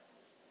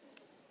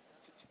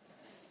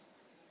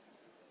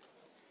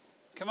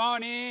come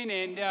on in,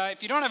 and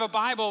if you don't have a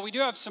Bible, we do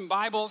have some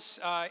Bibles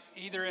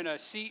either in a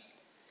seat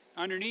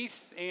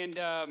underneath and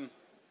a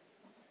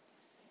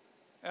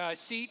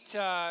seat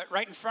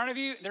right in front of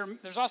you.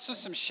 There's also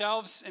some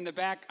shelves in the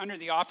back under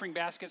the offering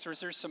baskets where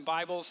there's some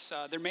Bibles.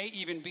 There may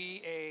even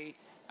be a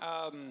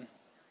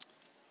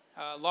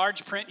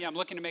large print. Yeah, I'm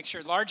looking to make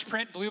sure. Large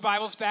print blue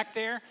Bibles back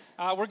there.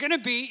 We're going to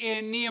be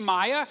in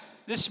Nehemiah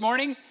this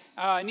morning.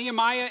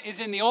 Nehemiah is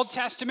in the Old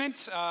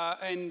Testament,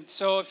 and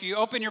so if you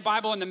open your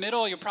Bible in the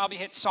middle, you'll probably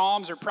hit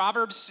Psalms or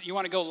Proverbs. You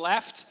want to go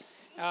left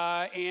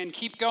and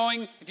keep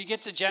going. If you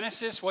get to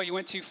Genesis, well, you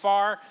went too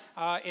far.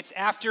 It's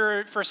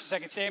after 1st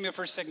and 2nd Samuel,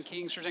 1st, 2nd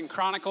Kings, 1st, 2nd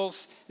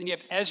Chronicles. Then you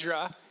have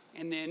Ezra,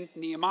 and then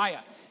Nehemiah.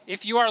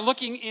 If you are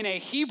looking in a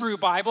Hebrew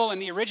Bible in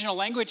the original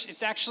language,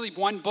 it's actually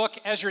one book,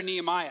 Ezra,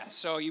 Nehemiah.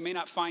 So you may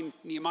not find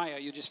Nehemiah,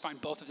 you'll just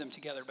find both of them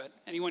together. But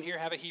anyone here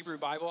have a Hebrew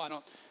Bible? I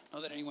don't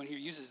know that anyone here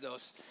uses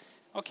those.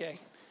 Okay.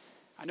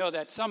 I know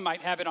that some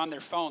might have it on their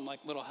phone, like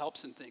little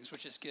helps and things,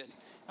 which is good.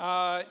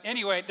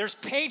 Anyway, there's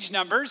page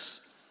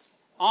numbers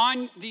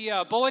on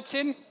the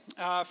bulletin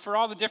for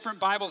all the different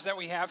Bibles that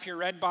we have here.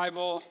 Red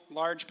Bible,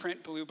 large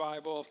print blue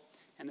Bible,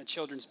 and the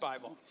Children's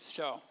Bible.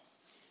 So,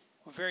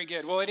 well, very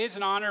good. Well, it is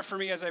an honor for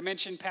me. As I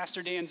mentioned,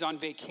 Pastor Dan's on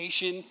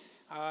vacation,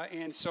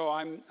 and so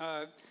I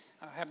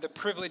have the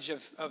privilege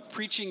of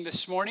preaching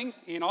this morning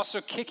and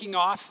also kicking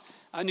off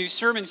a new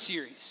sermon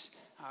series.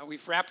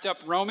 We've wrapped up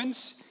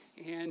Romans,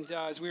 and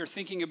as we were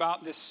thinking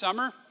about this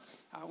summer,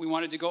 we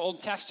wanted to go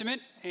Old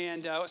Testament,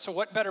 and so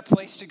what better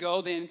place to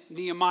go than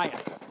Nehemiah?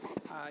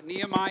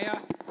 Nehemiah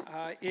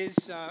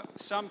is,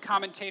 some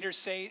commentators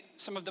say,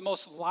 some of the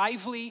most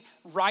lively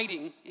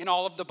writing in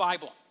all of the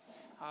Bible.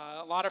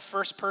 A lot of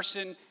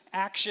first-person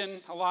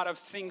action, a lot of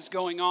things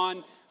going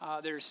on.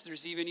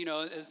 There's even,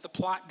 as the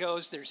plot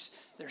goes, there's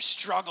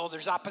struggle,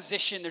 there's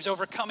opposition, there's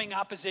overcoming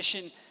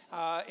opposition,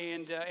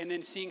 and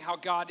then seeing how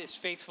God is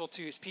faithful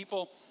to his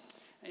people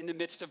in the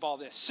midst of all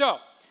this. So,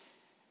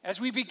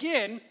 as we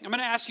begin, I'm going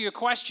to ask you a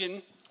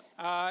question.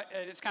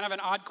 It's kind of an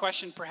odd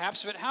question,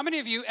 perhaps, but how many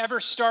of you ever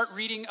start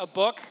reading a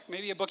book,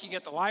 maybe a book you get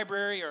at the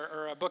library,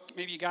 or a book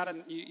maybe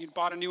you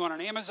bought a new one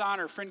on Amazon,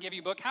 or a friend gave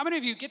you a book? How many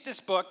of you get this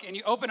book and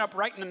you open up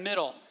right in the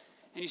middle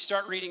and you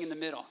start reading in the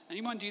middle?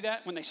 Anyone do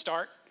that when they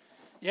start?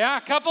 Yeah,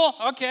 a couple?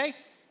 Okay.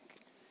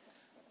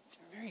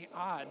 Very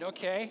odd,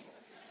 okay.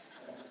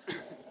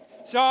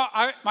 So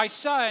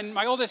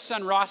my oldest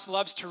son, Ross,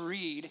 loves to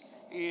read,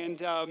 and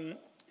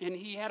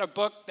he had a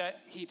book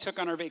that he took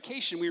on our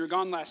vacation. We were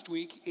gone last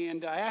week,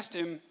 and I asked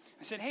him,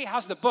 I said, hey,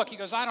 how's the book? He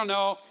goes, I don't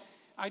know.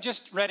 I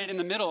just read it in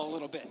the middle a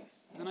little bit.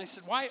 And I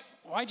said,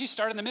 why'd you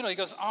start in the middle? He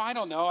goes, I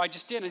don't know. I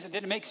just did. And I said,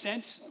 did it make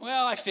sense?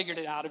 Well, I figured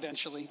it out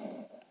eventually.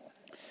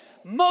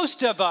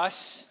 Most of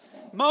us,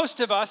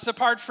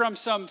 apart from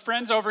some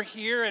friends over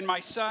here and my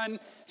son,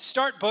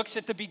 start books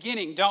at the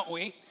beginning, don't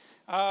we?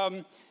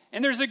 And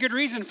there's a good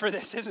reason for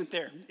this, isn't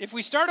there? If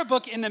we start a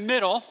book in the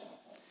middle,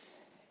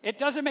 it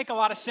doesn't make a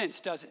lot of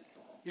sense, does it?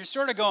 You're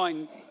sort of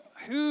going,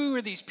 who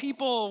are these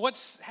people?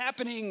 What's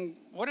happening?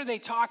 What are they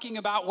talking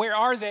about? Where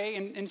are they?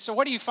 And so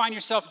what do you find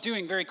yourself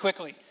doing very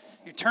quickly?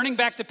 You're turning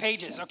back the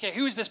pages. Okay,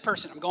 who is this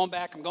person? I'm going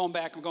back.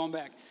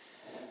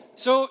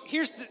 So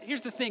here's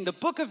the thing. The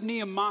book of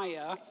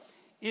Nehemiah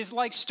is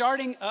like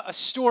starting a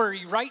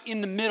story right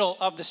in the middle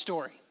of the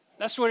story.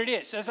 That's what it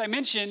is. As I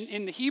mentioned,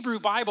 in the Hebrew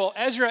Bible,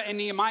 Ezra and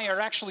Nehemiah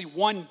are actually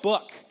one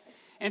book.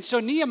 And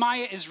so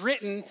Nehemiah is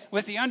written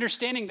with the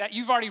understanding that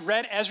you've already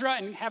read Ezra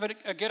and have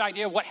a good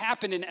idea what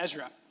happened in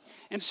Ezra.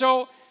 And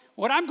so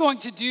what I'm going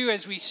to do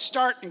as we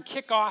start and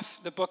kick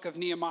off the book of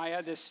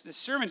Nehemiah, this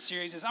sermon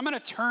series, is I'm going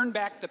to turn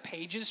back the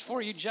pages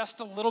for you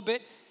just a little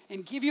bit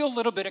and give you a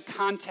little bit of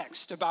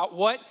context about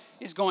what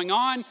is going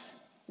on,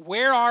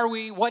 where are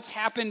we, what's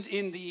happened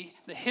in the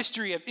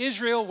history of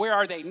Israel, where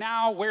are they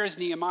now, where is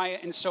Nehemiah,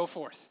 and so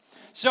forth.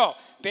 So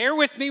bear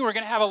with me. We're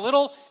going to have a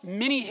little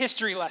mini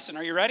history lesson.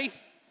 Are you ready?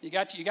 You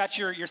got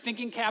your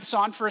thinking caps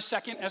on for a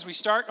second as we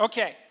start?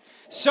 Okay,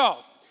 so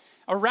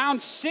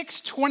around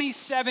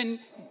 627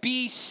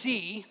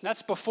 BC,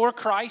 that's before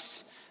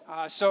Christ.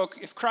 So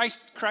if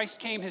Christ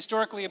came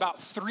historically about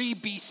 3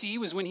 BC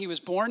was when he was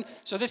born.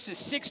 So this is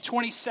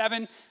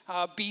 627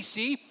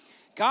 BC.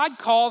 God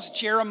calls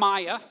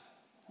Jeremiah,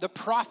 the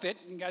prophet.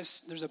 You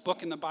guys, there's a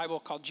book in the Bible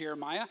called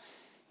Jeremiah.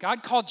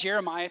 God called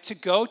Jeremiah to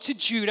go to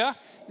Judah.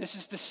 This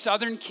is the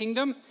southern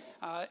kingdom.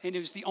 And it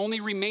was the only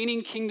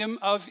remaining kingdom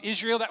of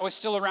Israel that was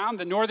still around.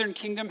 The northern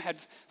kingdom had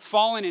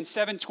fallen in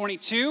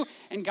 722.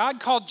 And God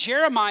called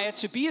Jeremiah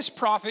to be his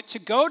prophet, to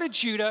go to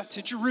Judah,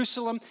 to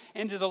Jerusalem,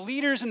 and to the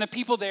leaders and the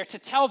people there to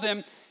tell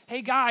them,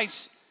 hey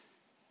guys,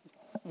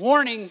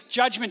 warning,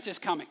 judgment is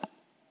coming.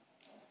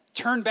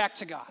 Turn back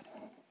to God.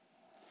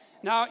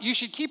 Now, you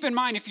should keep in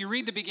mind, if you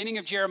read the beginning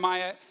of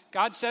Jeremiah,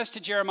 God says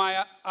to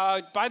Jeremiah,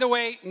 by the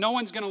way, no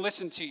one's going to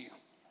listen to you.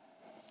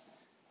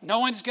 No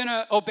one's going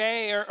to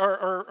obey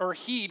or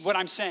heed what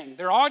I'm saying.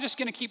 They're all just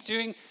going to keep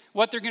doing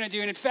what they're going to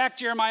do. And in fact,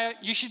 Jeremiah,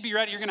 you should be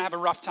ready. You're going to have a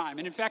rough time.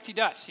 And in fact, he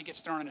does. He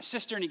gets thrown in a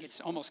cistern. He gets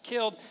almost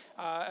killed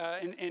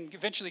and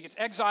eventually gets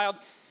exiled.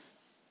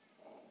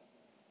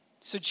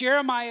 So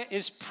Jeremiah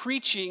is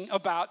preaching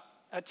about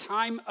a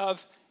time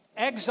of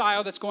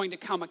exile that's going to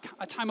come,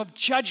 a time of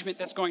judgment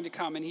that's going to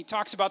come. And he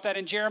talks about that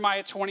in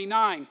Jeremiah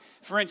 29,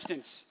 for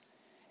instance.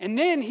 And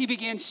then he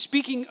began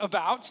speaking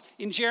about,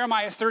 in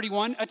Jeremiah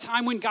 31, a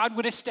time when God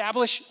would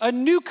establish a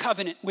new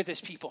covenant with his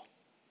people.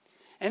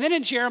 And then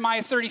in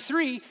Jeremiah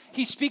 33,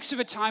 he speaks of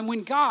a time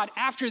when God,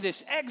 after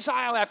this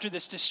exile, after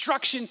this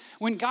destruction,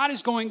 when God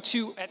is going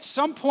to, at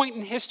some point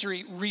in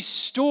history,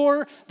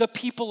 restore the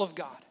people of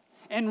God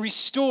and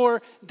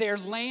restore their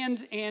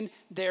land and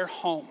their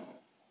home.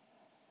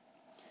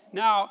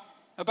 Now,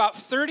 about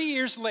 30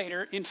 years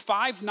later, in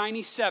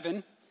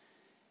 597,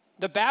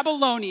 the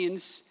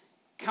Babylonians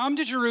come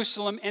to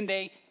Jerusalem and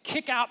they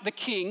kick out the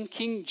king,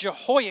 King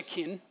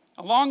Jehoiakim,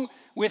 along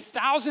with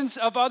thousands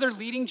of other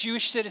leading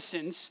Jewish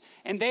citizens,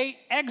 and they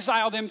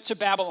exile them to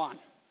Babylon,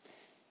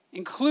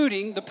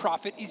 including the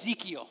prophet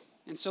Ezekiel.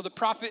 And so the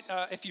prophet,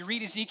 if you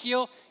read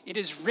Ezekiel, it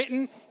is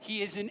written,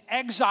 he is in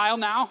exile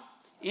now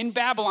in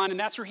Babylon, and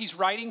that's where he's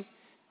writing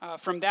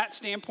from that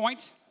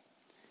standpoint.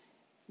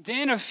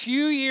 Then a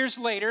few years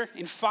later,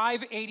 in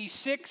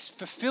 586,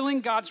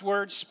 fulfilling God's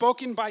word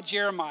spoken by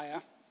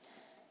Jeremiah,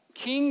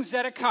 King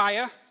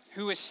Zedekiah,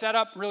 who is set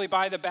up really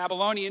by the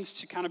Babylonians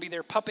to kind of be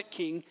their puppet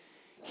king,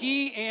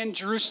 he and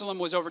Jerusalem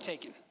was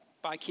overtaken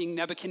by King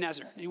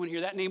Nebuchadnezzar. Anyone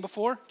hear that name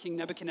before? King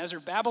Nebuchadnezzar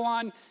of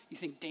Babylon. You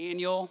think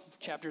Daniel,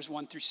 chapters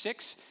 1 through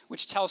 6,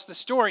 which tells the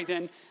story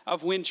then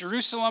of when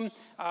Jerusalem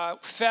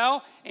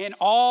fell and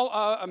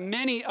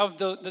many of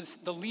the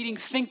leading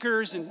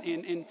thinkers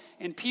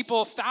and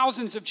people,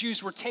 thousands of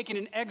Jews were taken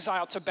in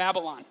exile to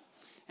Babylon.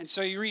 And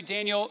so you read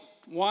Daniel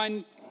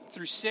 1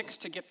 through 6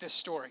 to get this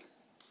story.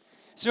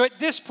 So at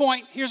this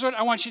point, here's what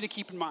I want you to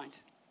keep in mind.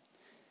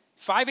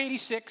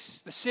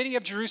 586, the city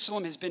of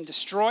Jerusalem has been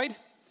destroyed.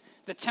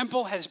 The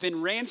temple has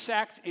been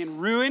ransacked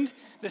and ruined.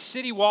 The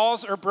city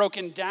walls are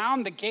broken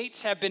down. The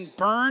gates have been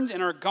burned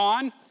and are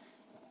gone.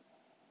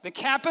 The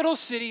capital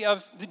city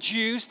of the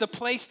Jews, the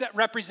place that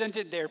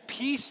represented their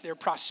peace, their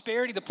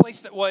prosperity, the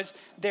place that was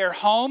their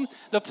home,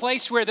 the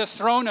place where the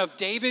throne of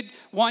David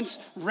once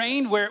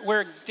reigned,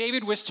 where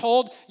David was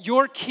told,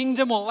 your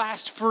kingdom will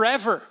last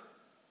forever.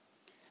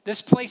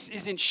 This place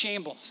is in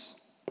shambles.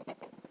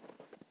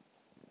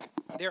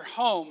 Their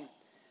home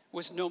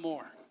was no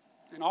more.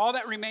 And all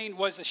that remained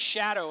was a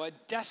shadow, a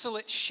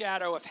desolate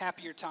shadow of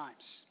happier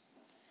times.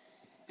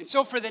 And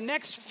so for the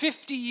next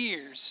 50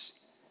 years,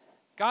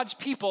 God's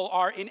people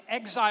are in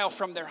exile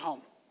from their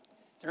home.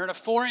 They're in a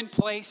foreign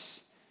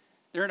place.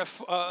 They're in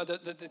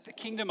the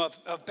kingdom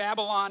of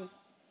Babylon.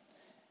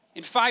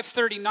 In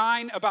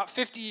 539, about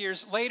 50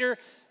 years later,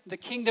 the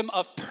kingdom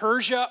of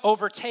Persia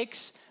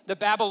overtakes the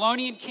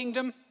Babylonian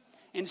kingdom,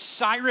 and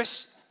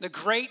Cyrus the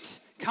Great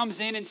comes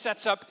in and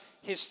sets up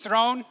his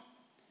throne.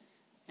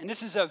 And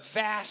this is a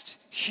vast,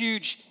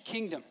 huge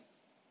kingdom.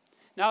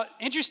 Now,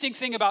 interesting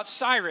thing about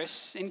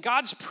Cyrus, in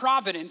God's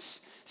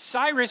providence,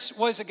 Cyrus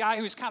was a guy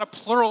who was kind of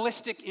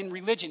pluralistic in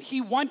religion.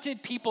 He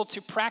wanted people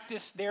to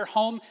practice their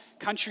home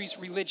country's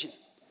religion.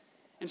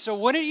 And so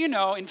what do you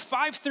know, in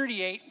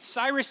 538,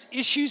 Cyrus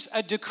issues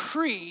a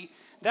decree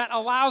that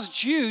allows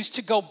Jews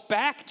to go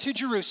back to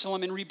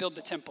Jerusalem and rebuild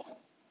the temple.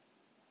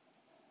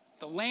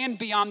 The land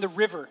beyond the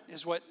river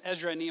is what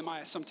Ezra and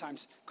Nehemiah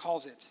sometimes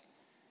calls it.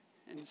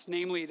 And it's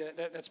namely,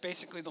 that's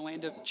basically the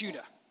land of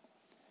Judah.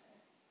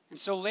 And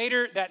so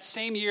later that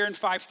same year in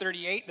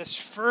 538, this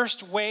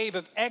first wave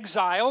of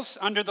exiles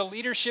under the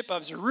leadership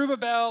of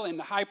Zerubbabel and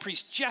the high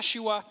priest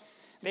Jeshua,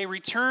 they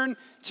return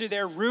to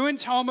their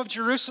ruined home of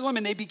Jerusalem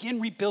and they begin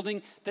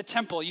rebuilding the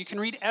temple. You can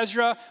read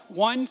Ezra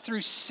 1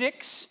 through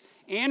 6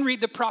 and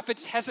read the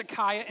prophets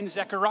Hezekiah and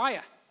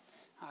Zechariah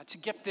to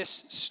get this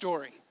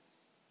story.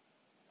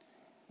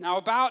 Now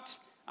about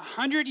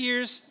 100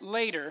 years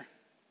later,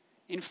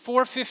 in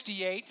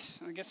 458,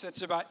 I guess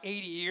that's about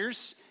 80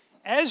 years,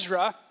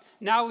 Ezra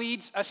now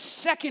leads a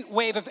second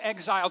wave of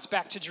exiles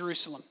back to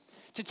Jerusalem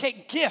to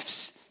take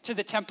gifts to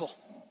the temple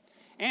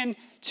and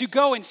to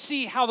go and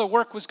see how the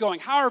work was going.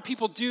 How are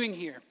people doing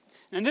here?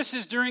 And this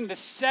is during the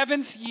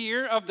 7th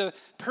year of the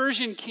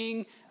Persian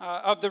king,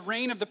 of the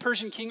reign of the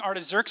Persian king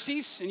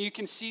Artaxerxes. And you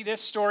can see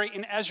this story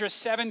in Ezra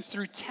 7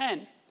 through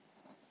 10,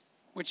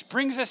 which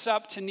brings us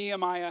up to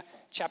Nehemiah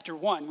chapter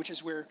 1, which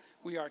is where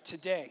we are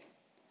today.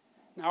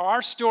 Now,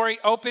 our story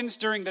opens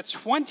during the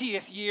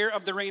 20th year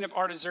of the reign of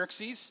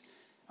Artaxerxes,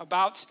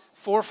 about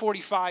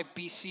 445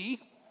 BC.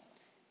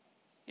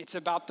 It's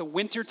about the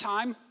winter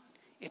time.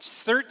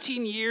 It's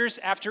 13 years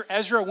after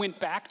Ezra went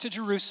back to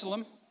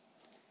Jerusalem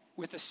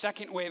with the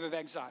second wave of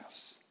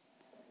exiles.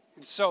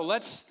 And so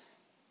let's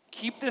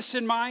keep this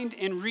in mind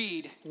and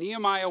read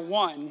Nehemiah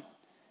 1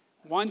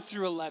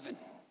 through 11.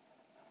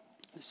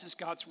 This is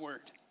God's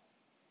word.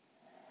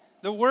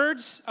 The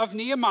words of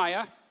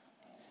Nehemiah,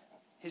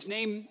 his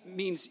name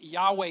means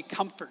Yahweh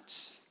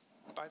comforts,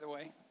 by the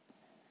way.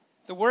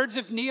 The words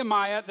of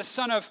Nehemiah, the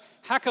son of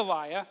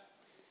Hakaliah.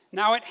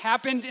 Now it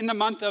happened in the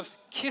month of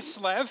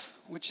Kislev,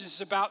 which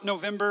is about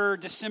November,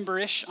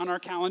 December-ish on our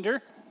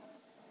calendar.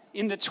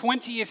 In the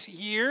 20th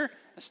year,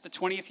 That's the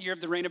 20th year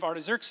of the reign of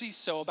Artaxerxes,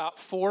 so about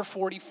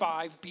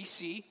 445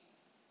 BC.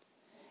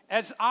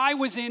 As I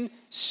was in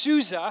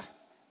Susa,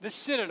 the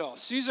citadel.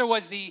 Susa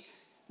was the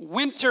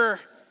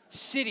winter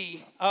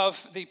city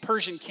of the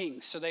Persian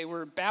kings. So they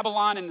were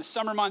Babylon in the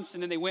summer months,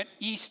 and then they went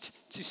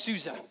east to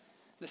Susa,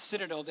 the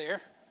citadel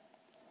there.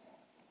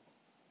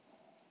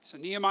 So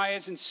Nehemiah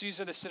is in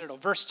Susa, the citadel.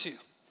 Verse 2.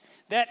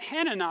 That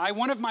Hanani,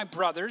 one of my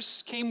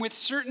brothers, came with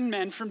certain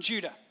men from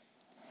Judah.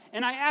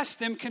 And I asked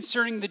them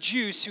concerning the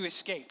Jews who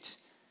escaped,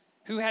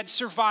 who had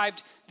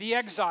survived the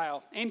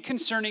exile, and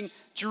concerning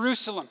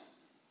Jerusalem.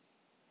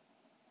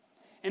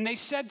 And they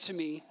said to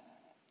me,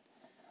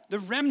 the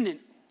remnant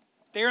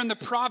there in the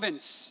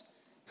province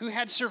who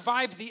had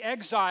survived the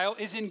exile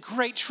is in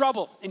great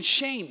trouble and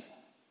shame.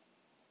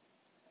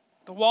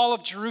 The wall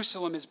of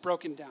Jerusalem is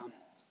broken down,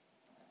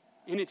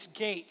 and its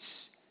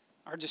gates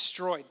are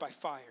destroyed by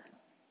fire.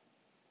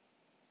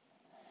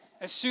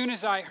 As soon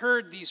as I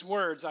heard these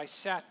words, I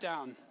sat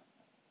down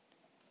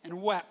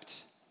and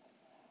wept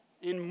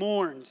and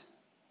mourned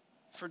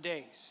for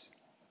days.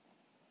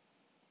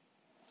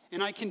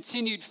 And I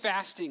continued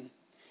fasting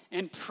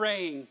and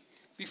praying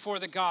before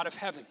the God of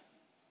heaven.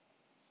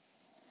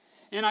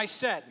 And I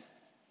said,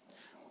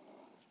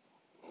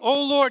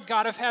 O Lord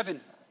God of heaven,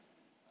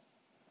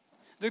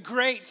 the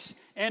great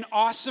and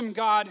awesome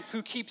God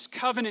who keeps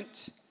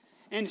covenant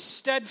and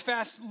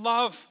steadfast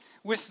love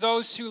with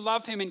those who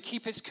love him and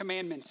keep his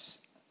commandments.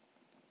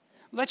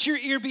 Let your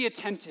ear be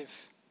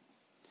attentive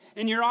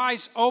and your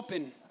eyes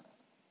open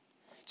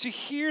to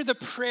hear the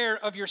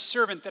prayer of your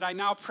servant that I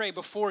now pray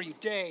before you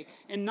day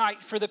and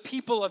night for the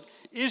people of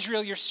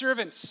Israel, your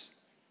servants,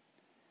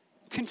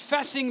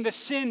 confessing the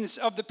sins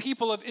of the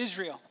people of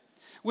Israel,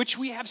 which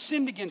we have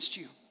sinned against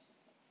you.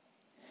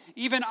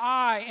 Even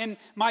I and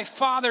my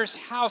father's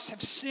house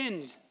have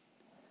sinned.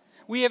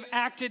 We have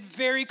acted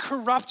very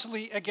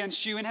corruptly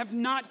against you and have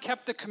not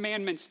kept the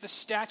commandments, the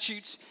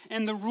statutes,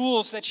 and the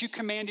rules that you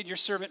commanded your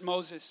servant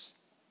Moses.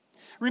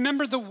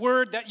 Remember the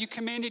word that you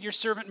commanded your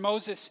servant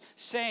Moses,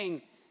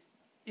 saying,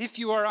 if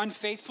you are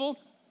unfaithful,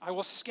 I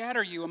will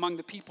scatter you among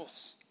the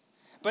peoples.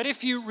 But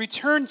if you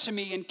return to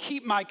me and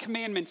keep my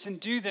commandments and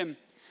do them,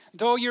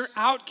 though your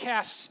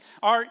outcasts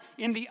are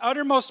in the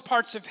uttermost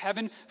parts of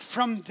heaven,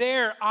 from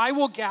there I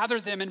will gather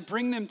them and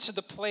bring them to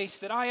the place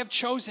that I have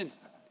chosen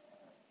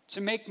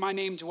to make my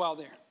name dwell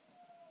there.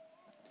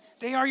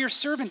 They are your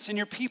servants and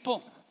your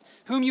people,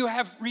 whom you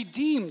have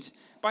redeemed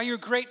by your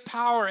great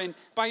power and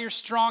by your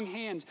strong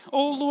hand.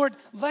 O Lord,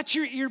 let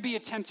your ear be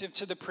attentive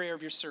to the prayer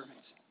of your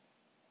servants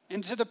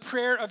and to the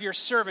prayer of your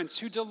servants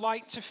who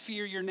delight to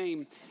fear your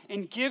name,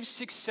 and give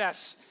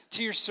success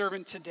to your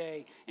servant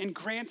today, and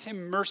grant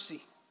him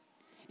mercy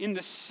in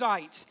the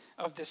sight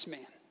of this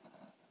man.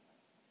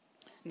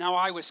 Now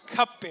I was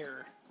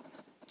cupbearer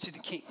to the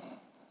king.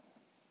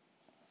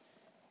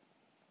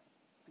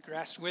 The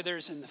grass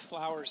withers and the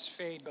flowers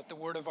fade, but the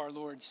word of our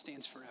Lord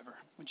stands forever.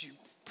 Would you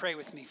pray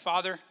with me?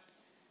 Father,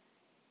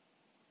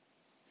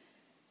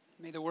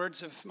 may the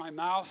words of my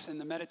mouth and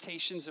the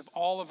meditations of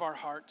all of our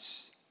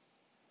hearts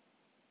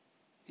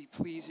be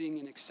pleasing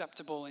and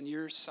acceptable in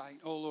your sight,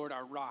 O Lord,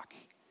 our rock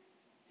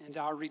and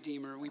our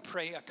Redeemer. We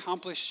pray,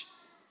 accomplish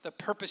the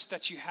purpose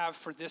that you have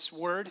for this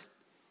word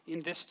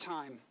in this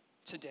time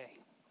today.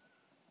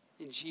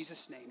 In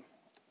Jesus' name,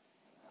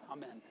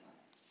 amen.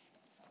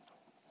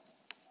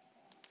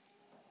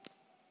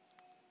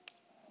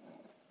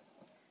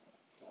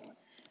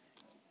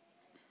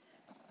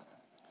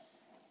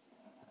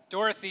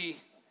 Dorothy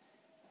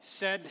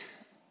said,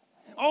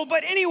 oh,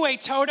 but anyway,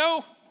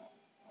 Toto,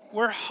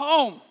 we're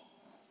home.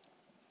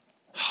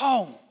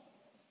 Home.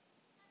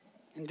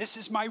 And this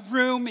is my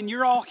room, and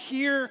you're all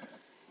here,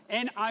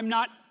 and I'm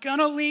not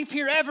gonna leave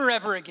here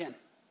ever again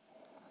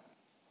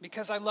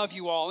because I love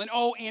you all. And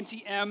oh,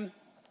 Auntie M,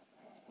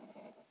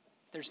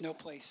 there's no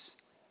place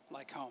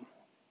like home.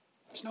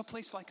 There's no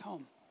place like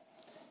home.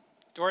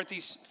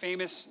 Dorothy's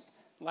famous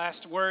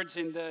last words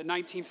in the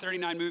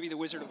 1939 movie, The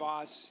Wizard of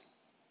Oz.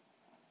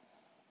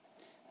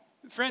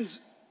 Friends,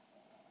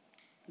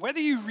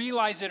 whether you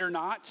realize it or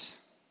not,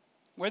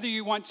 whether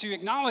you want to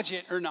acknowledge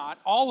it or not,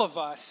 all of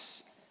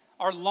us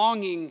are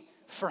longing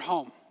for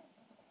home.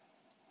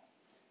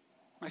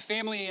 My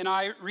family and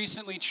I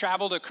recently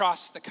traveled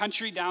across the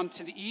country down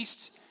to the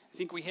east. I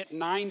think we hit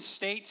 9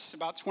 states,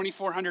 about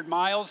 2,400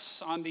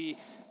 miles on the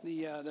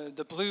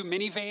blue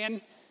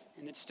minivan,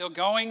 and it's still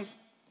going.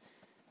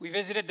 We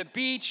visited the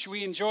beach.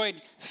 We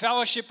enjoyed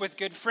fellowship with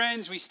good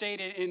friends. We stayed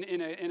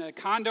in a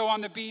condo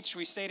on the beach.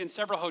 We stayed in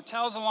several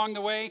hotels along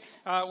the way.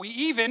 We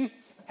even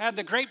had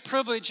the great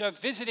privilege of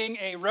visiting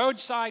a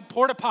roadside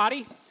porta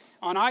potty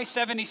on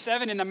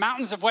I-77 in the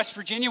mountains of West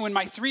Virginia when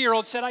my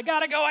 3-year-old said, I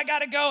gotta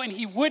go, and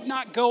he would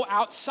not go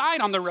outside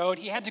on the road.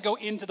 He had to go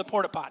into the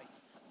porta potty.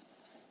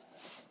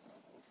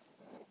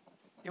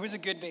 It was a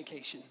good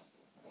vacation.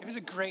 It was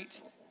a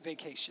great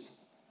vacation.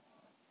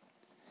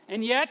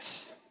 And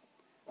yet,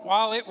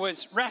 while it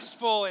was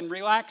restful and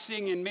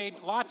relaxing and made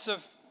lots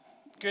of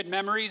good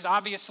memories,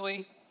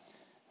 obviously,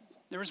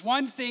 there was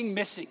one thing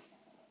missing.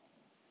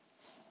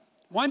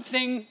 One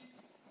thing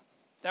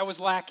that was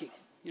lacking.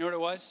 You know what it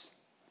was?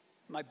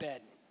 My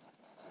bed.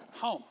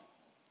 Home.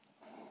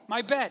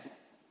 My bed.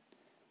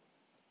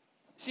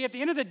 See, at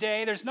the end of the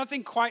day, there's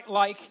nothing quite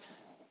like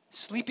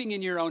sleeping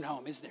in your own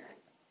home, is there?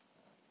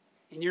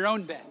 In your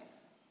own bed.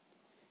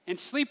 And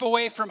sleep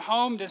away from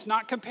home does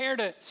not compare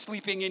to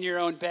sleeping in your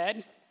own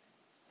bed.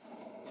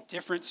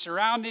 Different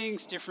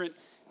surroundings, different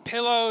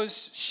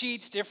pillows,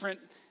 sheets, different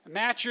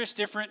mattress,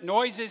 different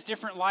noises,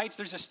 different lights.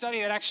 There's a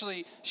study that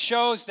actually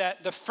shows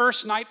that the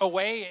first night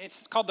away,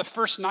 it's called the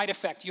first night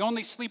effect. You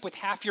only sleep with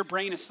half your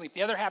brain asleep.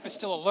 The other half is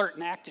still alert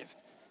and active.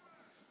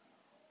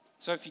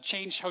 So if you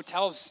change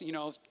hotels,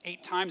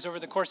 8 times over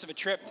the course of a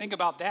trip, think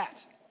about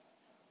that.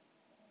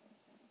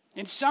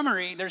 In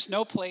summary, there's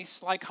no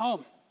place like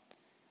home.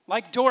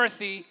 Like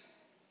Dorothy,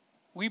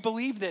 we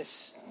believe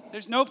this.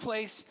 There's no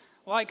place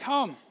like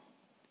home.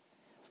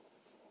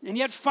 And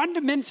yet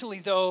fundamentally,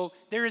 though,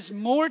 there is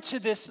more to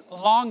this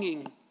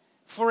longing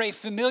for a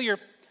familiar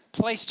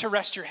place to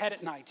rest your head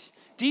at night.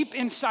 Deep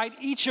inside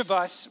each of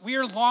us, we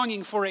are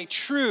longing for a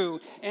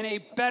true and a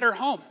better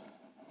home.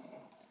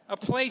 A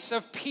place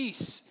of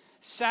peace,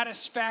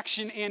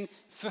 satisfaction, and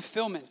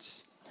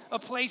fulfillment. A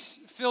place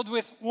filled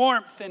with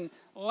warmth and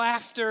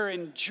laughter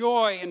and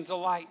joy and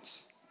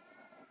delight.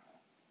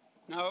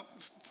 Now,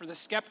 for the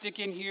skeptic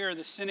in here,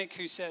 the cynic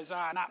who says,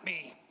 not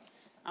me.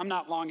 I'm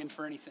not longing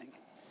for anything.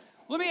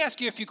 Let me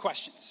ask you a few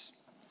questions.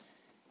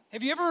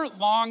 Have you ever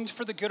longed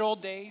for the good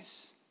old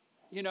days?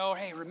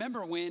 Hey,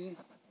 remember when?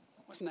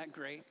 Wasn't that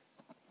great?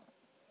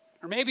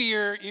 Or maybe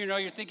you're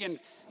thinking,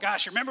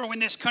 gosh, remember when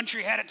this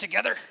country had it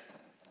together?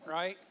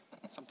 Right?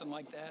 Something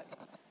like that.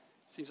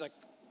 Seems like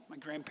my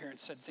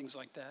grandparents said things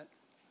like that.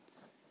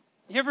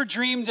 You ever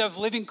dreamed of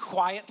living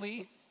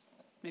quietly?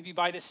 Maybe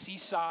by the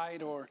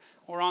seaside or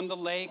on the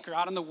lake or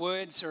out in the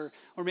woods or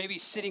maybe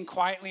sitting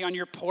quietly on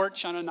your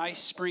porch on a nice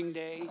spring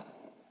day.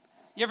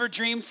 You ever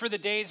dreamed for the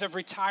days of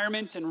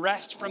retirement and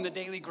rest from the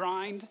daily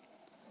grind?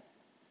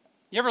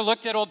 You ever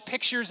looked at old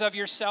pictures of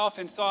yourself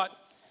and thought,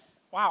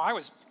 wow, I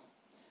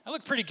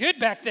looked pretty good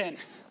back then.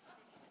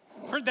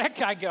 Where'd that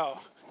guy go?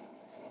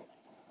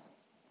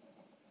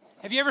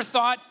 Have you ever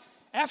thought,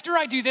 after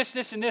I do this,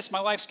 this, and this, my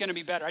life's going to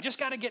be better. I just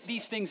got to get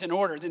these things in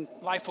order, then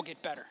life will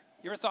get better.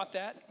 You ever thought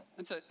that?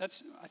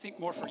 That's I think,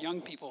 more for young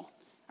people.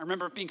 I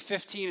remember being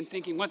 15 and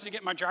thinking, once I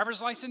get my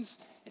driver's license,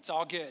 it's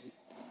all good.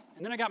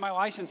 And then I got my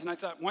license, and I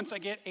thought, once I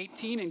get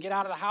 18 and get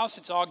out of the house,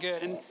 it's all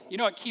good. And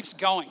it keeps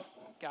going,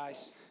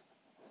 guys.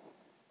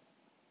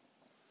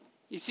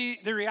 You see,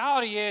 the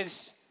reality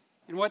is,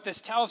 and what this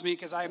tells me,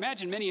 because I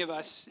imagine many of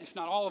us, if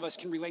not all of us,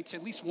 can relate to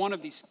at least one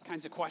of these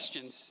kinds of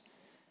questions.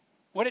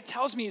 What it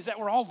tells me is that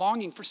we're all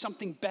longing for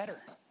something better.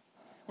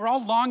 We're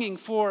all longing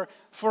for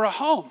a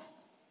home.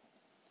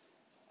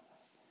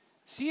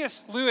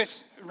 C.S.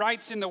 Lewis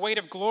writes in The Weight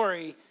of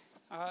Glory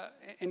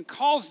and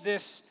calls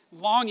this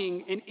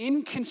longing an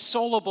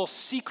inconsolable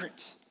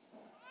secret.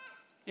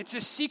 It's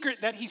a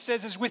secret that he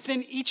says is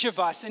within each of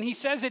us. And he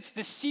says it's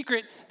the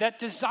secret that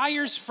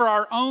desires for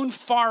our own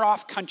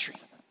far-off country.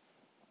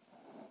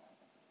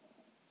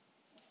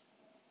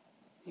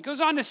 He goes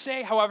on to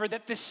say, however,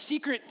 that this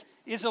secret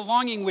is a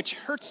longing which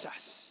hurts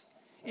us.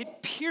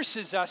 It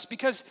pierces us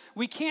because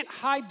we can't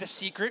hide the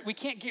secret. We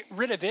can't get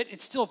rid of it.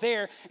 It's still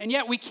there. And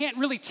yet we can't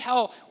really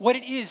tell what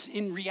it is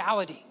in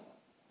reality.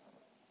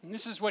 And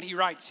this is what he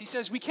writes. He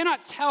says, we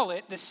cannot tell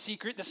it, this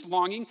secret, this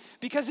longing,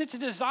 because it's a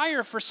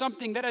desire for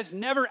something that has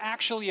never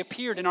actually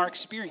appeared in our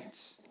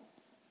experience.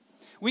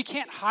 We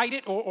can't hide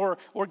it or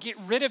get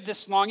rid of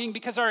this longing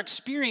because our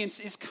experience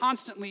is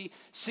constantly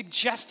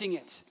suggesting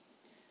it.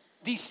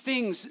 These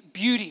things,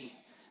 beauty,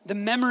 the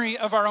memory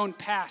of our own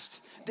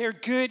past, they're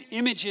good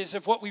images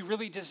of what we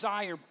really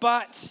desire,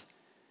 but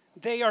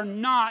they are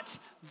not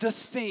the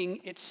thing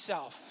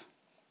itself.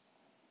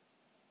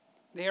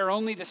 They are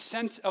only the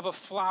scent of a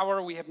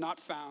flower we have not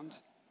found,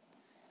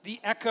 the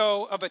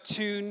echo of a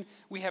tune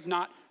we have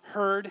not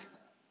heard,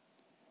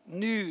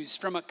 news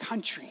from a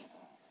country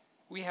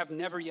we have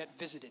never yet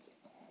visited.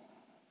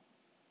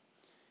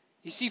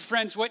 You see,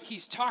 friends, what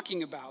he's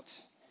talking about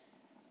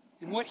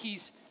and what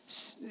he's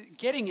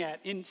getting at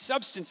in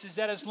substance is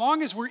that as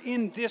long as we're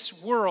in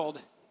this world,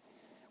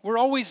 we're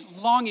always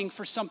longing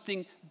for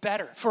something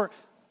better, for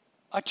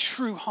a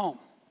true home.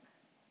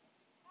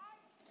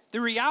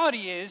 The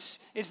reality is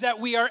that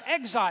we are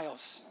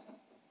exiles,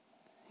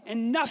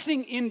 and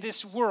nothing in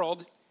this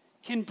world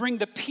can bring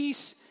the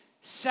peace,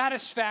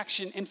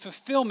 satisfaction, and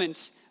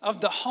fulfillment of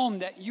the home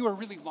that you are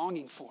really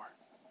longing for.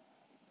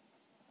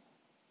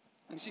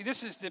 And see,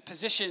 this is the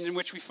position in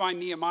which we find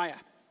Nehemiah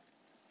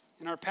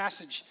in our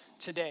passage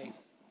today.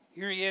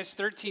 Here he is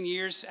 13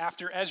 years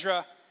after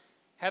Ezra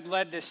had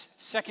led this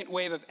second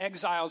wave of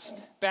exiles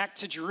back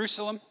to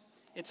Jerusalem.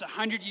 It's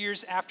 100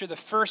 years after the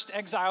first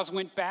exiles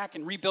went back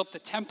and rebuilt the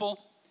temple.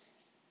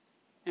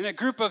 And a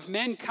group of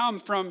men come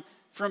from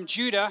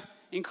Judah,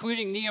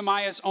 including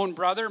Nehemiah's own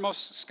brother.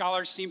 Most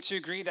scholars seem to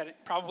agree that it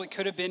probably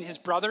could have been his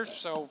brother,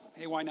 so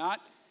hey, why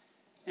not?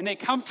 And they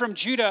come from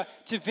Judah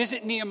to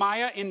visit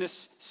Nehemiah in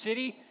this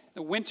city,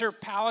 the winter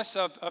palace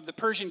of the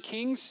Persian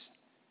kings.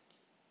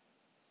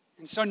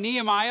 And so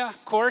Nehemiah,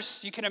 of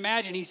course, you can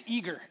imagine, he's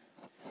eager.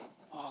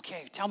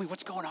 Okay, tell me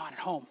what's going on at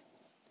home.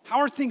 How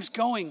are things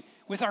going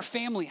with our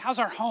family? How's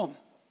our home?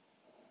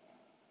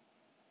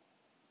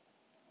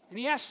 And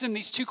he asks them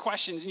these two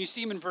questions, and you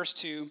see them in verse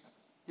 2.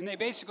 And they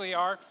basically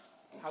are,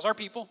 how's our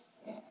people?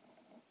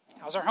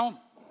 How's our home?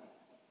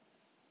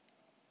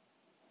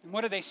 And what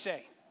do they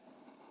say?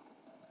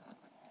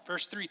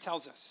 Verse 3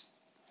 tells us,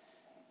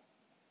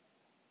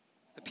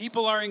 the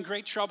people are in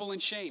great trouble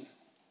and shame.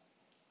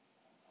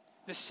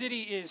 The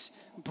city is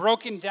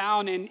broken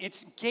down and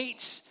its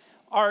gates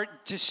are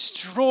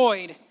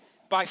destroyed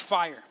by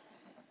fire.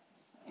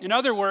 In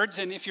other words,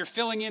 and if you're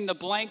filling in the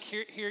blank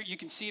here, you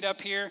can see it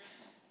up here,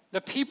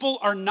 the people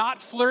are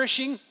not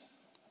flourishing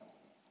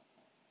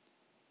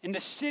and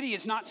the city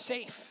is not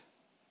safe.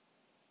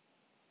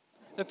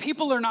 The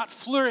people are not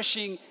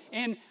flourishing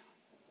and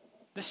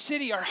the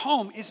city, our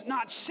home, is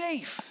not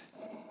safe.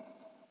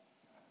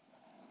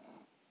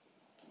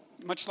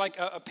 Much like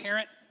a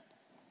parent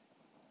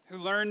who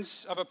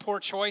learns of a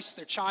poor choice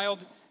their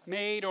child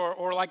made,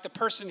 or like the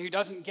person who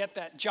doesn't get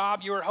that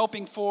job you were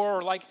hoping for,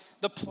 or like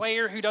the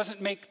player who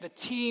doesn't make the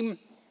team.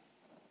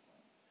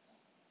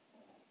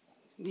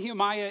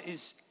 Nehemiah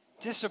is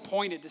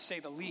disappointed, to say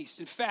the least.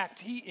 In fact,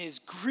 he is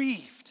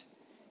grieved.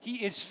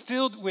 He is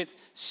filled with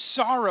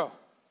sorrow.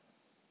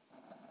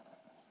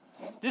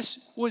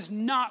 This was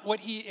not what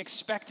he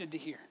expected to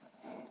hear,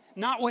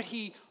 not what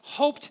he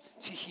hoped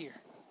to hear.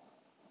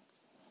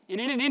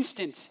 And in an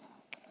instant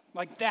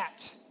like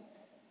that,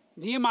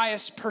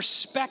 Nehemiah's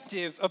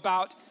perspective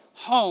about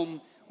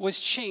home was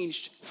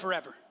changed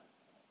forever.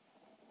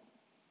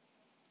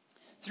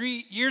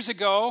 3 years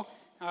ago,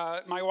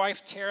 my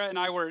wife Tara and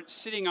I were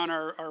sitting on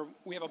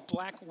we have a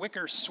black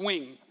wicker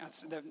swing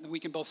that we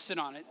can both sit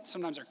on it.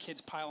 Sometimes our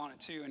kids pile on it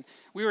too. And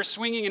we were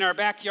swinging in our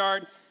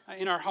backyard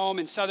in our home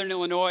in southern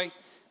Illinois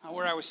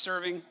where I was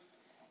serving.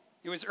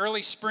 It was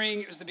early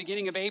spring. It was the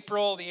beginning of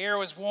April. The air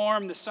was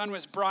warm. The sun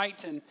was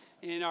bright.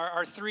 And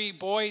our three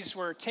boys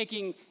were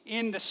taking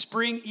in the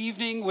spring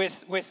evening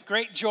with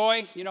great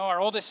joy. You know, our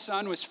oldest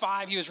son was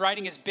 5. He was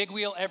riding his big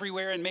wheel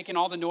everywhere and making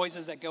all the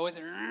noises that go with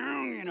it.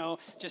 You know,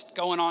 just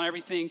going on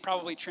everything,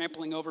 probably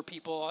trampling over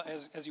people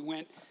as he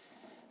went.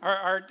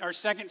 Our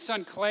second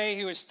son, Clay,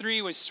 who was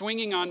 3, was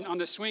swinging on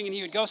the swing, and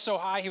he would go so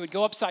high, he would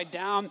go upside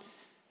down,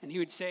 and he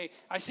would say,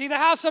 "I see the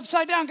house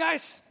upside down,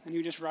 guys." And he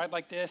would just ride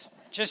like this.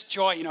 Just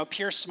joy, you know,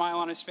 pure smile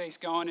on his face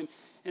going.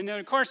 And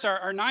then, of course,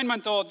 our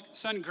 9-month-old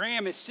son,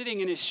 Graham, is sitting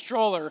in his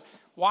stroller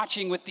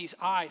watching with these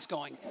eyes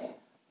going,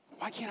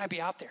 "Why can't I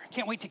be out there? I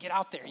can't wait to get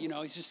out there." You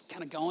know, he's just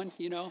kind of going,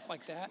 you know,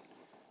 like that.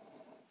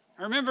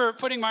 I remember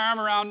putting my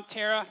arm around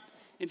Tara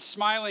and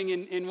smiling,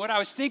 and what I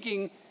was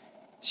thinking,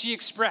 she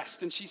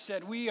expressed, and she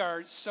said, "We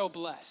are so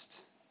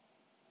blessed.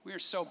 We are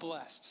so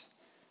blessed."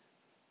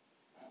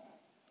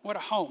 What a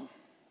home.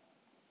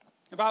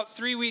 About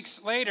 3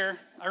 weeks later,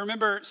 I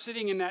remember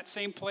sitting in that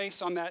same place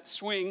on that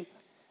swing,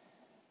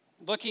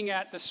 looking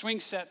at the swing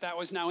set that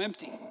was now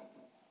empty,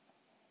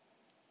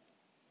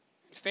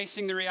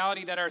 facing the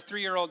reality that our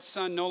 3-year-old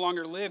son no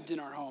longer lived in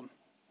our home.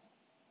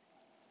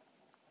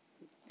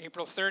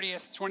 April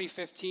 30th,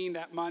 2015,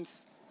 that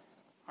month,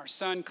 our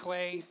son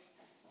Clay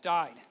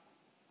died.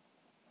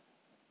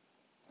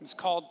 It was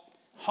called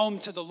Home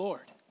to the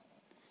Lord.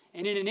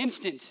 And in an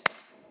instant,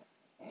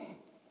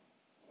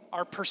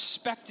 our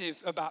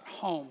perspective about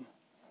home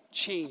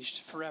changed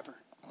forever.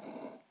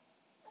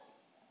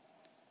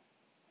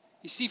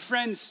 You see,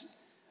 friends,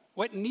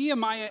 what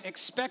Nehemiah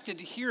expected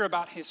to hear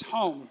about his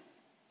home,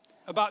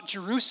 about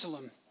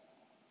Jerusalem,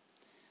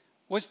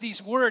 was these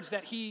words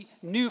that he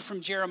knew from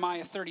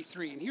Jeremiah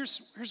 33. And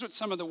here's what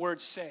some of the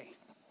words say.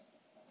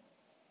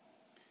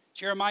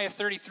 Jeremiah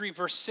 33,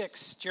 verse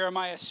 6,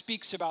 Jeremiah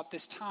speaks about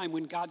this time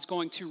when God's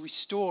going to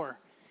restore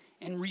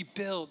and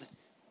rebuild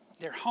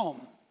their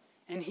home.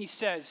 And he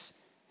says,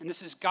 and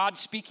this is God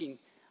speaking,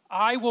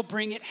 "I will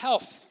bring it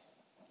health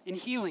and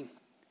healing.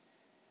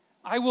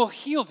 I will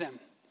heal them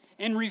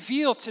and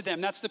reveal to them,"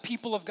 that's the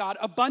people of God,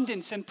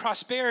 "abundance and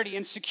prosperity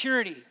and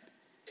security.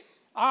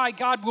 I,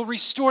 God, will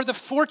restore the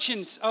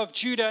fortunes of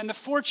Judah and the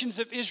fortunes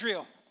of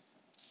Israel."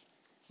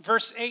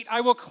 Verse 8, "I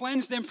will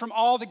cleanse them from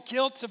all the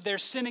guilt of their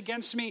sin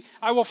against me.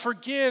 I will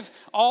forgive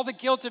all the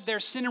guilt of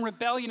their sin and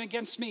rebellion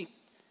against me."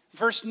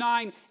 Verse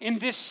 9, "In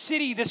this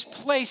city, this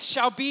place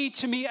shall be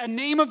to me a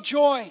name of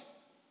joy,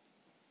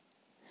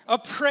 a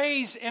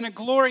praise and a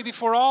glory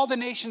before all the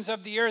nations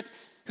of the earth,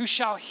 who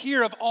shall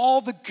hear of all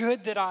the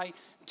good that I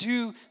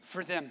do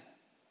for them."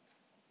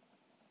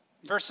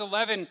 Verse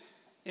 11,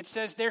 it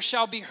says, "There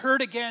shall be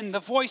heard again the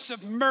voice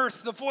of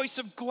mirth, the voice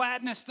of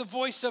gladness, the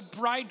voice of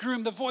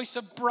bridegroom, the voice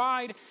of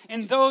bride,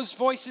 and those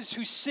voices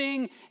who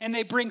sing and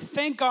they bring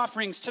thank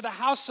offerings to the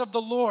house of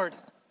the Lord.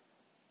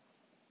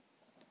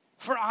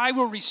 For I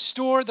will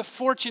restore the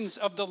fortunes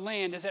of the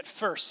land as at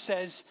first,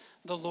 says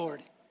the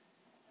Lord."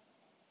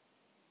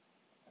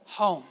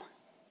 Home.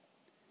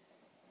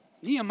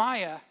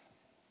 Nehemiah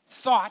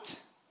thought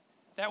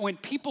that when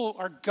people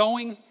are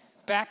going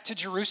back to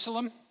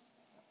Jerusalem,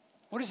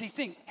 what does he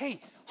think?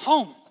 Hey,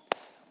 home.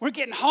 We're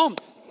getting home.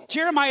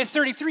 Jeremiah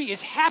 33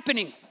 is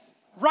happening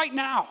right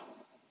now.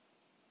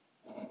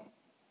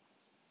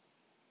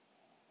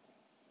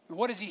 And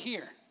what does he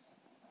hear?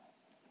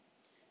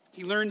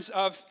 He learns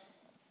of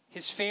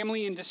his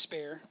family in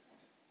despair,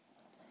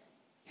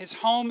 his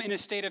home in a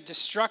state of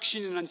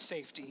destruction and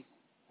unsafety,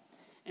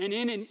 and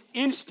in an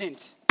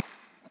instant,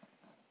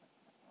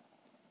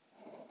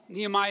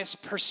 Nehemiah's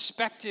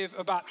perspective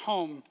about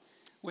home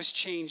was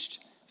changed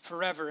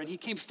forever. And he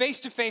came face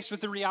to face with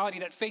the reality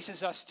that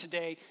faces us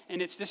today,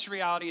 and it's this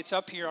reality, it's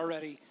up here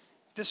already.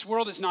 This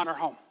world is not our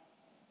home.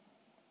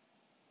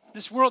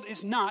 This world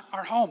is not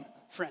our home,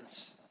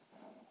 friends.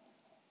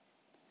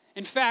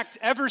 In fact,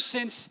 ever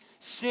since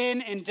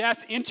sin and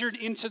death entered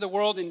into the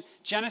world in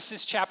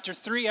Genesis chapter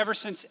 3, ever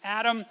since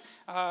Adam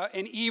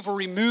and Eve were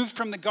removed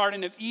from the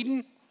Garden of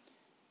Eden,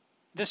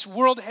 this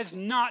world has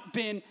not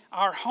been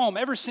our home.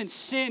 Ever since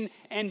sin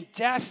and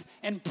death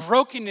and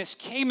brokenness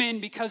came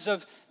in because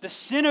of the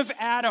sin of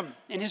Adam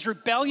and his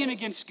rebellion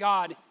against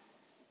God,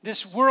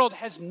 this world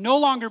has no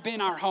longer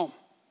been our home.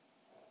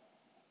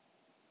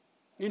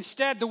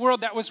 Instead, the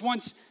world that was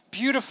once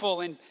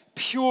beautiful and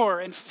pure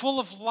and full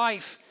of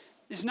life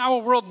is now a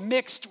world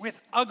mixed with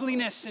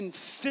ugliness and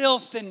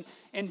filth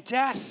and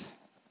death.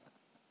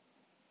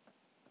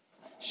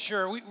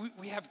 Sure,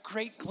 we have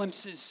great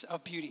glimpses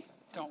of beauty,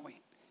 don't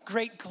we?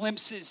 Great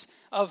glimpses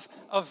of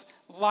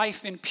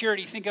life and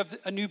purity. Think of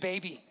a new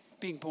baby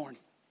being born.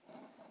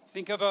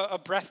 Think of a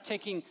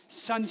breathtaking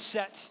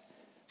sunset.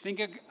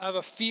 Think of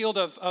a field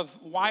of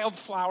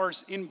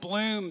wildflowers in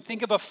bloom.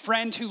 Think of a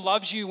friend who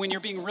loves you when you're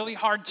being really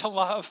hard to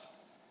love.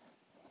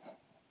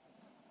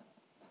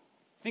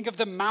 Think of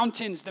the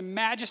mountains, the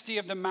majesty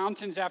of the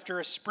mountains after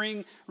a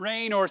spring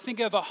rain, or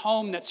think of a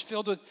home that's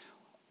filled with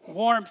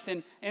warmth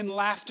and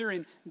laughter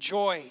and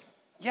joy.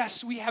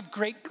 Yes, we have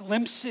great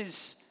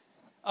glimpses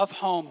of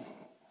home,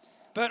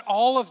 but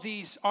all of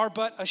these are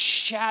but a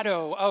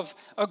shadow of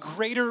a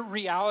greater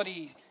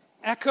reality,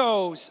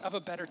 echoes of a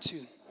better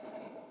tune.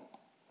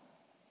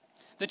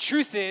 The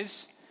truth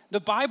is, the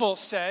Bible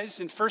says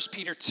in 1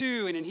 Peter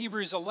 2 and in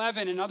Hebrews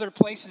 11 and other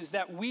places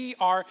that we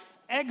are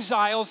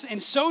exiles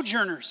and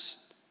sojourners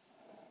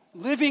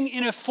living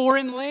in a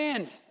foreign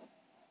land.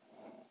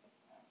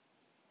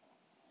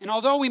 And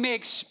although we may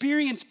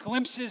experience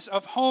glimpses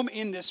of home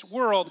in this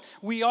world,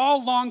 we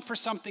all long for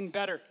something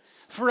better,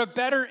 for a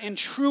better and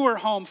truer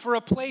home, for a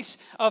place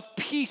of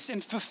peace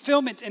and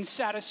fulfillment and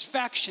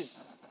satisfaction.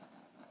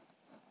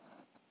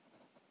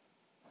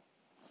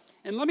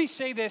 And let me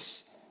say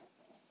this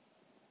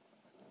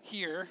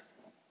here.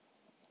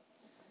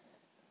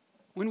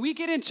 When we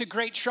get into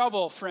great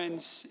trouble,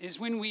 friends, is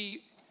when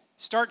we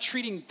start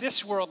treating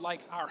this world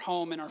like our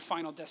home and our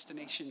final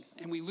destination,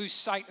 and we lose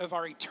sight of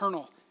our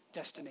eternal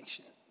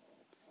destination.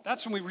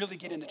 That's when we really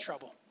get into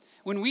trouble.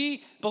 When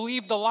we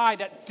believe the lie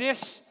that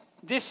this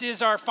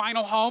is our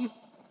final home,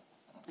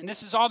 and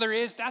this is all there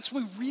is, that's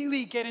when we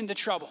really get into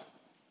trouble.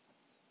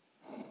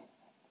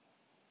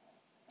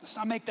 Let's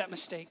not make that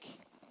mistake.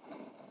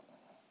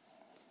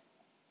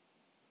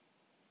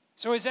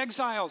 So as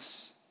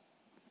exiles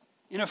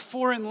in a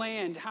foreign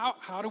land,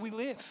 how do we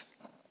live?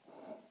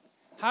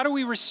 How do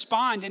we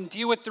respond and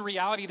deal with the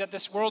reality that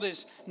this world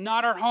is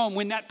not our home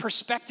when that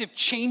perspective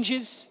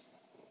changes?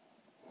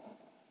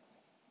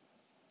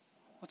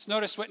 Let's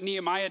notice what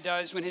Nehemiah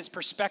does when his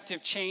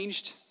perspective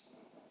changed.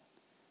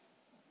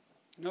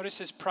 Notice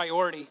his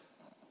priority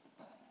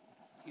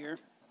here.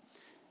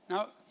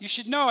 Now, you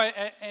should know,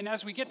 and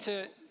as we get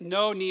to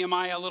know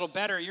Nehemiah a little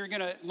better, you're going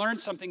to learn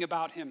something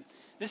about him.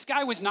 This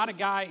guy was not a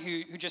guy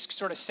who just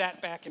sort of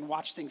sat back and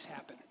watched things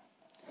happen.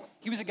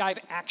 He was a guy of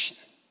action.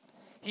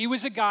 He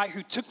was a guy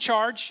who took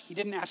charge. He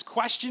didn't ask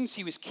questions.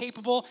 He was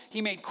capable.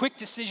 He made quick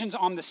decisions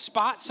on the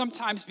spot,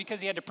 sometimes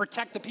because he had to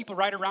protect the people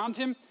right around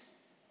him.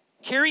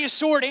 Carry a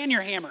sword and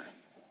your hammer.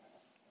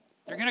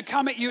 They're going to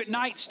come at you at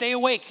night. Stay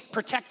awake.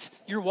 Protect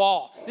your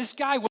wall. This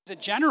guy was a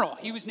general.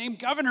 He was named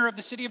governor of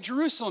the city of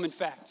Jerusalem, in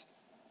fact.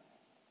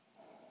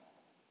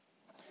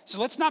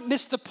 So let's not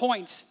miss the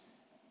point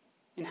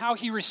in how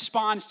he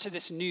responds to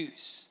this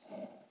news.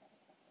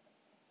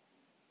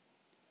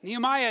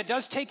 Nehemiah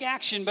does take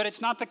action, but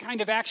it's not the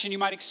kind of action you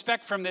might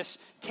expect from this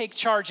take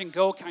charge and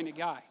go kind of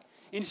guy.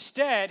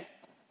 Instead,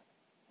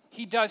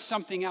 he does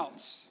something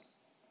else.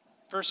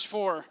 Verse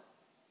 4,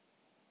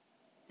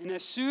 and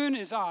as soon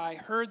as I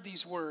heard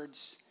these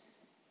words,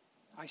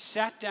 I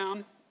sat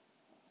down,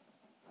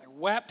 I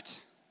wept,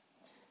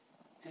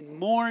 and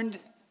mourned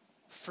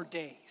for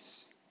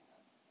days.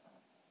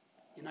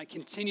 And I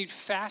continued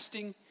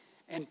fasting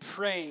and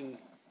praying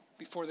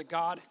before the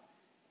God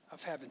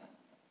of heaven.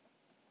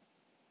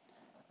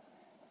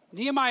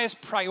 Nehemiah's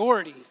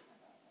priority,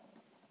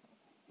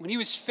 when he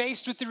was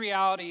faced with the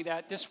reality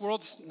that this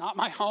world's not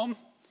my home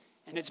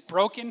and it's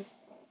broken,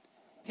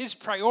 his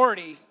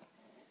priority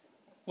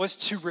was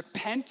to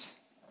repent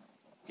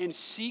and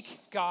seek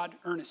God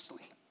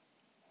earnestly.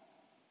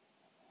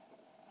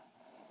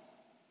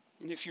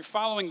 And if you're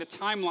following the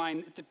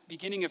timeline at the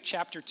beginning of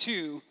chapter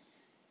 2,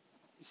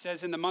 it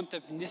says in the month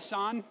of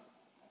Nisan,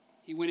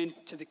 he went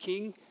into the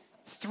king.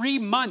 3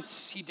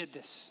 months he did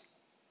this.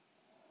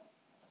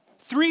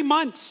 3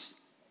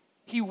 months,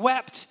 he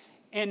wept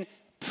and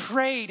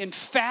prayed and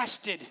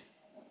fasted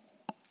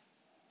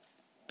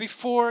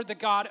before the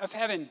God of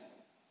heaven.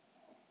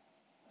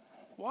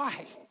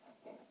 Why?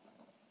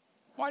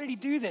 Why did he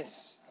do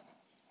this?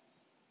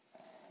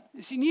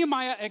 You see,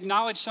 Nehemiah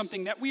acknowledged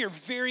something that we are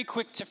very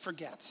quick to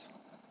forget.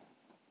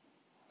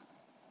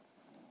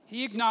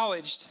 He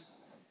acknowledged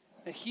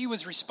that he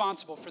was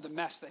responsible for the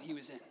mess that he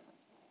was in.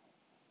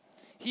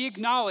 He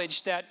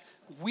acknowledged that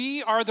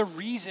we are the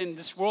reason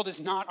this world is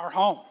not our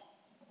home.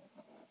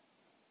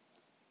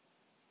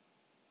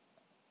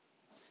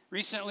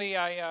 Recently,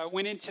 I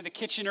went into the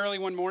kitchen early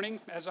one morning,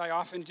 as I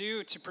often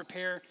do, to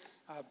prepare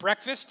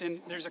breakfast,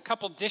 and there's a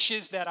couple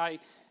dishes that I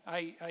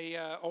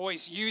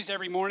always use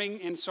every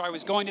morning, and so I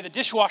was going to the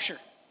dishwasher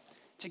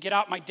to get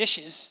out my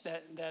dishes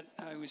that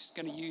I was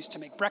going to use to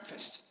make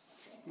breakfast.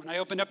 When I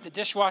opened up the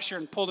dishwasher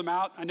and pulled them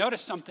out, I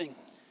noticed something.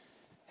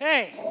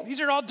 Hey, these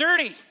are all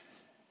dirty.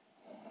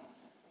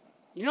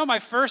 You know what my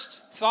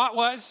first thought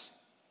was?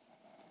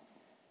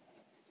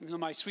 Even though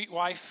my sweet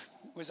wife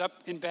was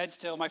up in bed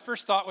still, my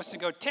first thought was to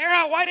go,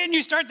 Tara, why didn't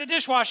you start the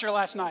dishwasher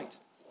last night?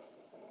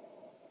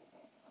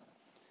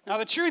 Now,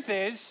 the truth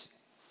is,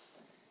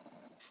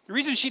 the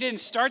reason she didn't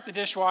start the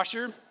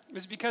dishwasher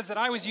was because that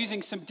I was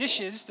using some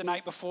dishes the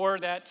night before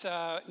that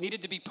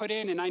needed to be put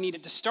in, and I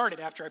needed to start it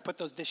after I put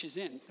those dishes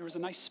in. There was a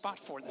nice spot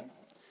for them,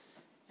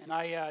 and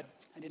I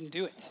didn't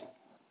do it.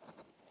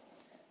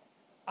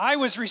 I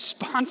was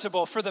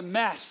responsible for the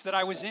mess that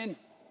I was in.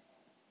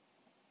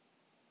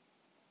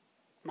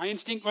 My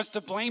instinct was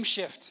to blame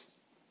shift.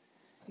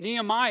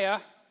 Nehemiah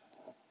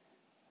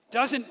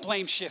doesn't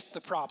blame shift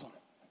the problem.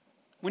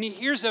 When he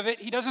hears of it,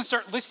 he doesn't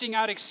start listing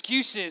out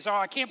excuses. Oh,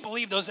 I can't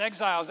believe those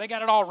exiles. They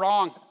got it all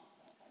wrong.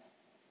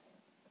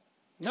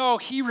 No,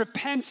 he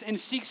repents and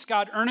seeks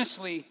God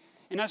earnestly.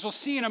 And as we'll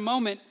see in a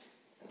moment,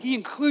 he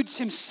includes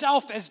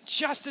himself as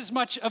just as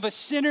much of a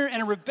sinner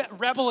and a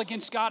rebel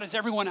against God as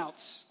everyone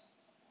else.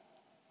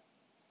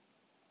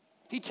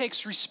 He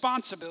takes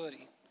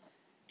responsibility.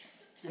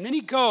 And then he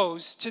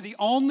goes to the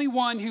only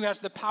one who has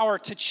the power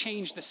to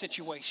change the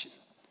situation.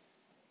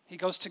 He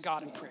goes to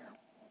God in prayer.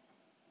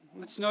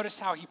 Let's notice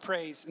how he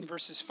prays in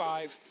verses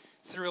 5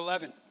 through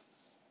 11.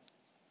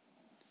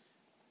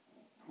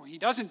 What he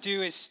doesn't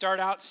do is start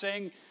out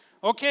saying,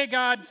 okay,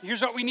 God,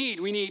 here's what we need.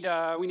 We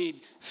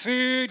need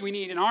food, we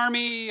need an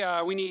army,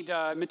 we need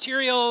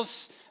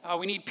materials,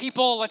 we need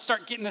people. Let's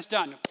start getting this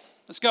done.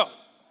 Let's go.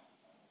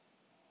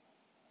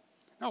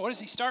 No, what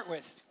does he start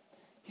with?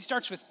 He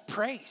starts with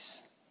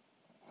praise.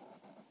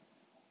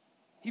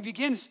 He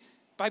begins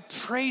by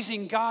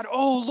praising God.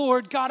 Oh,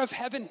 Lord, God of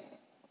heaven,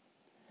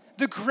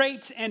 the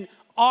great and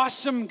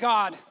awesome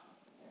God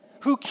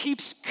who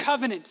keeps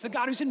covenant, the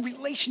God who's in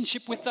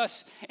relationship with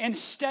us and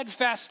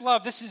steadfast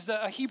love. This is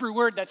a Hebrew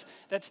word that's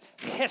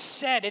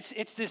chesed.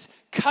 It's this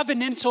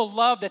covenantal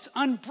love that's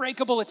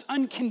unbreakable, it's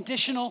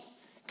unconditional.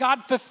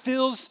 God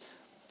fulfills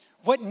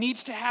what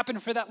needs to happen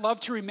for that love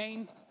to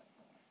remain.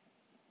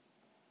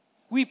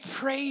 We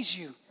praise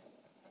you,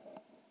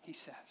 he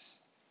says.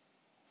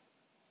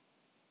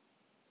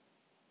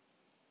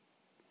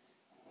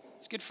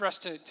 It's good for us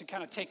to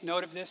kind of take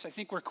note of this. I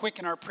think we're quick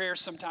in our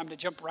prayers sometimes to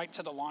jump right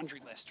to the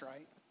laundry list,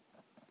 right?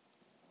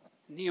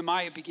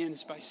 Nehemiah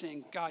begins by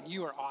saying, God,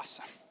 you are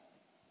awesome.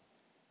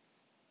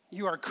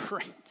 You are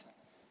great.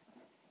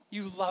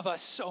 You love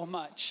us so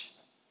much.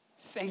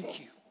 Thank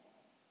you.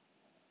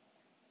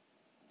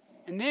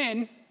 And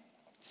then,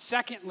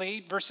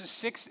 secondly, verses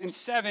 6 and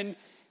 7,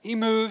 he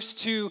moves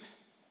to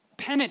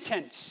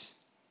penitence,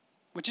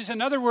 which is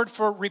another word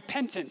for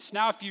repentance.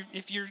 Now,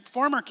 if you're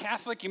former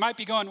Catholic, you might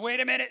be going, wait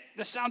a minute,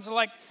 this sounds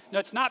like, no,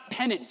 it's not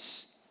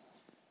penance.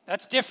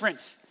 That's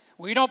different.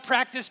 We don't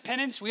practice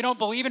penance. We don't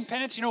believe in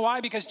penance. You know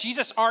why? Because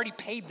Jesus already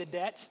paid the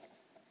debt.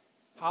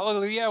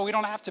 Hallelujah, we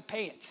don't have to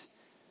pay it.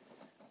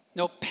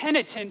 No,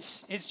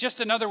 penitence is just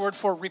another word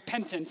for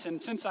repentance.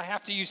 And since I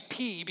have to use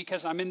P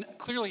because I'm in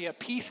clearly a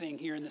P thing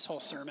here in this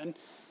whole sermon,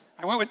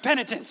 I went with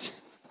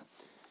penitence.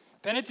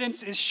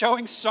 Penitence is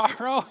showing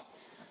sorrow.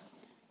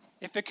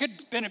 If it could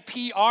have been a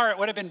PR, it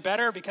would have been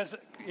better because,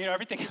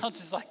 everything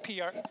else is like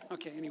PR.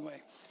 Okay,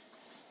 anyway.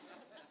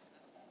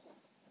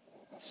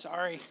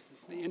 Sorry,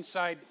 the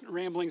inside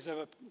ramblings of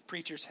a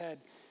preacher's head.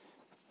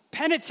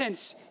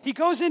 Penitence, he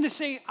goes in to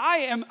say, I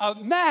am a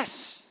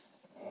mess.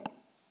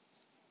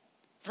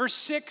 Verse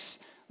 6,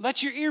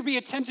 let your ear be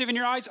attentive and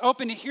your eyes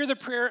open to hear the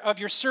prayer of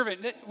your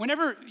servant.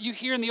 Whenever you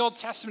hear in the Old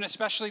Testament,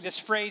 especially this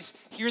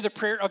phrase, hear the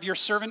prayer of your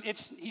servant,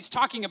 he's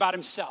talking about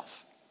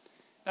himself.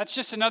 That's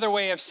just another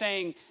way of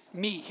saying,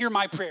 me, hear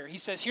my prayer. He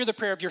says, hear the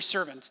prayer of your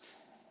servant.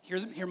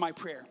 Hear my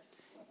prayer.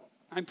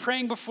 I'm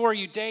praying before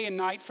you day and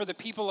night for the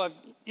people of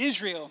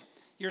Israel,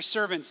 your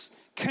servants,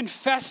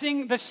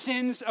 confessing the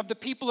sins of the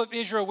people of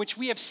Israel, which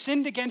we have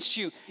sinned against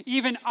you.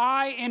 Even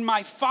I and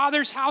my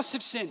father's house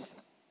have sinned.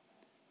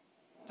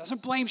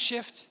 Doesn't blame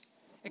shift,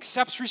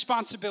 accepts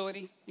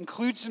responsibility,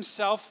 includes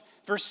himself.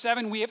 Verse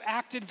 7, we have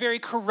acted very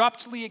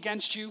corruptly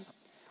against you.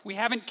 We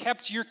haven't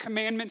kept your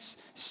commandments,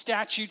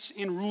 statutes,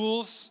 and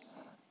rules.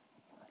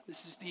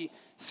 This is the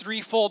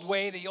threefold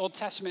way the Old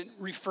Testament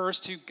refers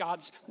to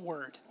God's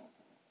word.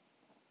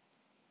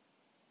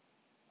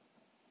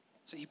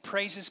 So he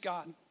praises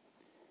God.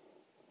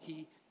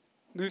 He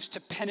moves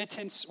to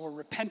penitence or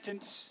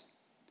repentance.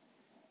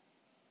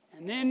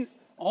 And then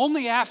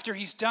only after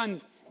he's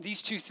done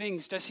these two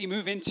things does he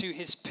move into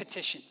his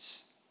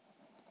petitions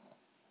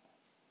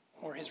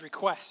or his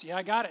requests. Yeah,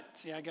 I got it.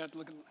 See, I got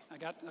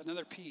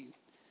another P.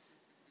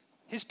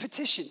 His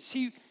petitions.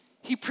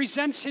 He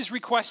presents his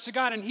requests to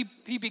God, and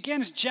he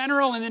begins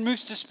general and then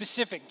moves to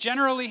specific.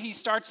 Generally, he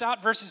starts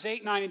out verses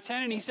 8, 9, and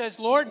 10, and he says,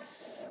 Lord,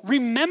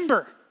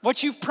 remember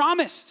what you've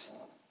promised.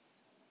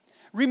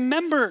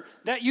 Remember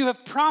that you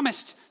have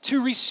promised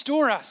to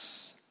restore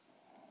us.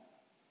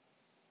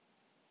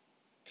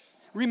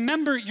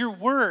 Remember your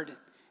word.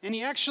 And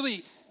he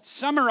actually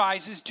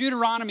summarizes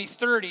Deuteronomy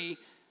 30,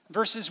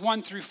 verses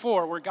 1 through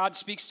 4, where God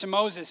speaks to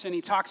Moses, and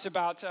he talks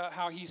about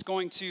how he's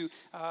going to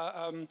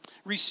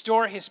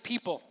restore his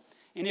people.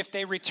 And if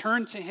they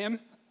return to him,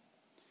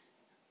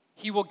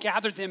 he will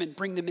gather them and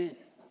bring them in.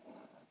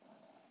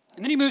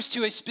 And then he moves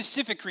to a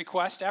specific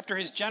request after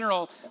his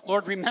general,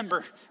 Lord,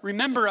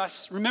 remember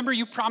us. Remember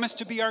you promised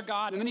to be our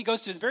God. And then he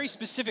goes to a very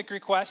specific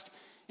request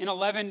in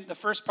 11, the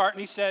first part, and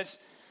he says,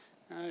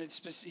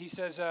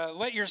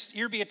 let your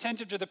ear be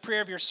attentive to the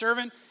prayer of your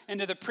servant and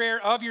to the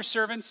prayer of your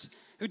servants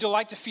who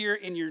delight to fear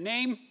in your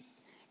name,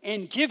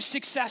 and give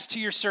success to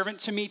your servant,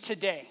 to me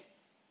today,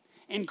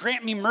 and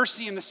grant me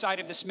mercy in the sight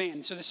of this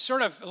man. So this is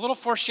sort of a little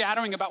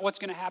foreshadowing about what's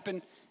going to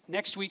happen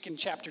next week in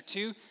chapter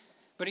 2.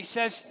 But he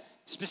says,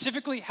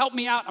 specifically, help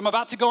me out. I'm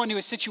about to go into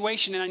a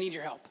situation and I need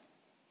your help.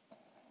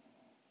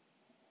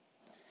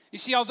 You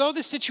see, although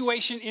the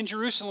situation in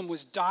Jerusalem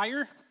was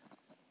dire,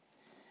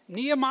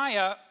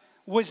 Nehemiah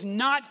was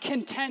not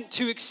content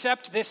to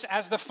accept this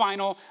as the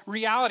final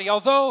reality.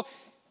 Although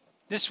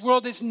this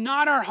world is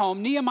not our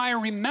home, Nehemiah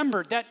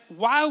remembered that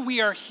while we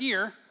are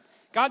here,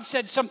 God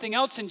said something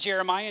else in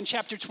Jeremiah in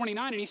chapter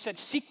 29, and he said,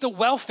 seek the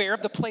welfare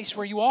of the place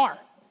where you are.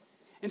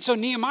 And so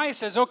Nehemiah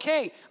says,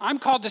 okay, I'm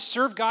called to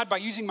serve God by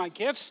using my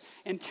gifts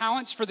and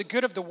talents for the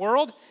good of the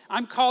world.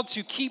 I'm called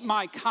to keep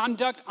my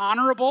conduct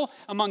honorable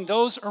among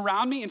those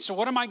around me. And so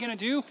what am I going to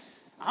do?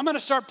 I'm going to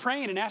start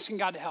praying and asking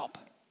God to help.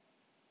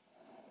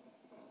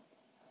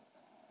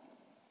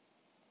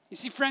 You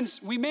see,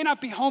 friends, we may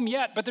not be home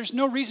yet, but there's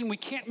no reason we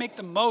can't make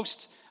the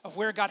most of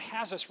where God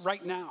has us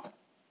right now.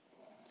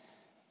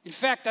 In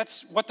fact,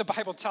 that's what the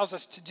Bible tells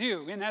us to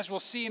do. And as we'll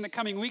see in the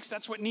coming weeks,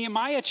 that's what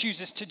Nehemiah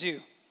chooses to do.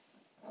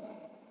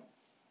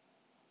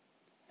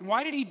 And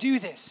why did he do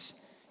this?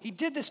 He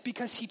did this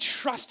because he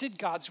trusted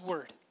God's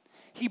word.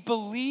 He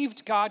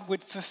believed God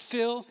would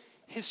fulfill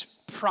his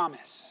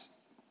promise.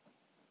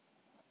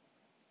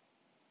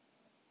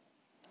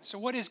 So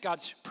what is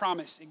God's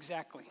promise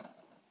exactly?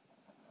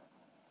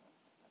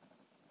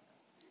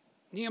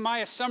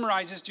 Nehemiah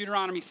summarizes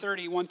Deuteronomy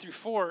 30, 1 through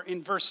 4.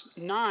 In verse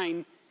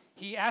 9,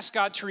 he asks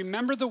God to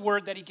remember the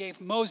word that he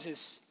gave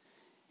Moses.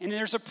 And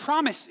there's a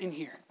promise in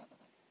here.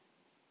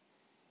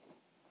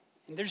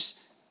 And there's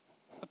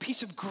a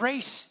piece of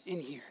grace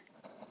in here.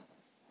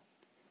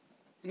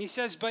 And he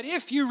says, but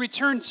if you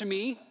return to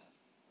me,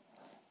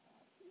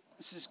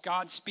 this is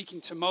God speaking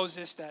to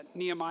Moses that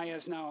Nehemiah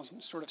is now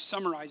sort of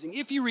summarizing.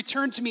 If you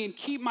return to me and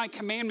keep my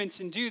commandments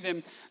and do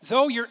them,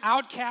 though your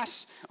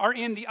outcasts are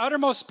in the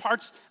uttermost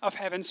parts of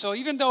heaven, so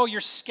even though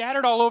you're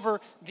scattered all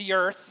over the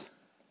earth,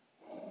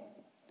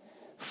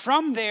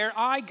 from there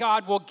I,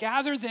 God, will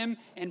gather them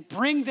and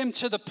bring them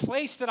to the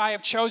place that I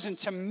have chosen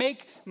to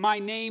make my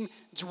name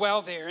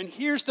dwell there. And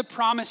here's the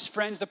promise,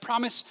 friends, the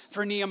promise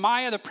for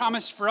Nehemiah, the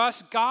promise for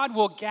us. God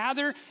will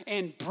gather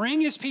and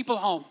bring his people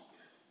home.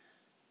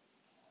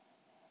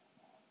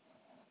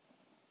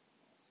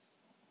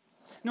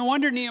 No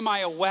wonder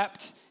Nehemiah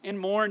wept and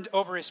mourned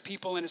over his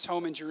people and his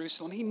home in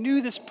Jerusalem. He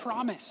knew this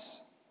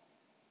promise.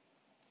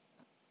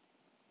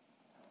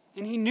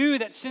 And he knew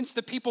that since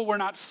the people were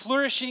not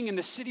flourishing and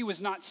the city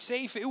was not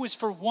safe, it was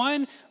for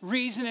one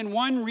reason and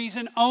one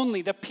reason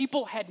only. The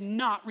people had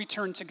not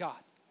returned to God.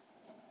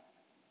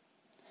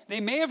 They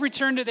may have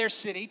returned to their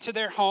city, to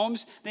their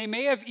homes. They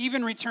may have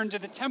even returned to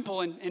the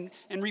temple and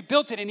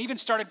rebuilt it and even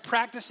started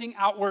practicing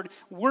outward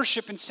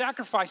worship and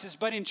sacrifices.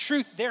 But in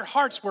truth, their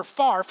hearts were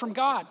far from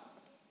God.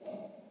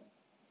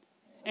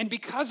 And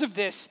because of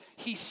this,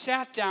 he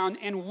sat down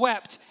and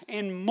wept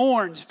and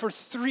mourned for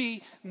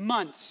 3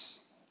 months.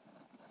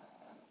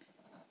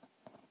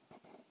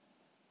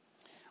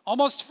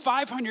 Almost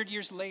 500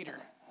 years later,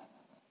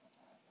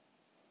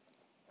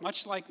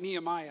 much like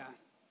Nehemiah,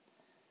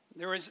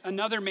 there was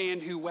another man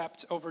who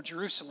wept over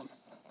Jerusalem.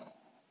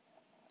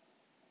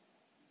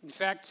 In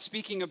fact,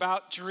 speaking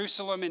about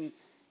Jerusalem and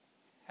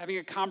having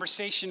a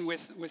conversation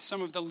with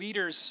some of the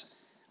leaders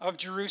of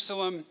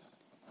Jerusalem,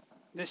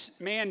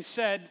 this man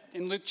said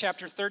in Luke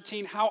chapter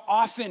 13, how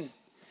often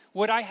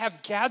would I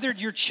have gathered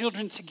your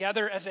children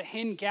together as a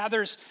hen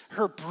gathers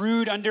her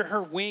brood under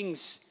her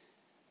wings?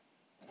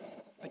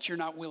 But you're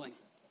not willing.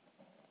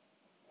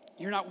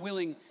 You're not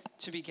willing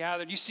to be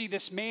gathered. You see,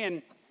 this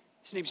man,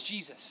 his name's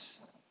Jesus.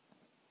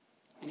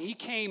 And he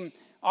came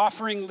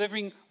offering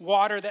living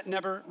water that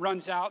never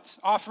runs out,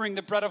 offering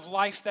the bread of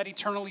life that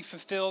eternally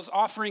fulfills,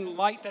 offering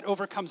light that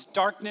overcomes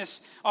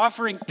darkness,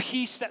 offering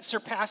peace that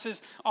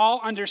surpasses all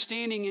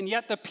understanding. And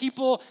yet the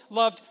people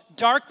loved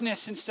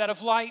darkness instead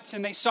of light,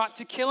 and they sought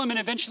to kill him, and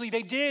eventually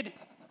they did.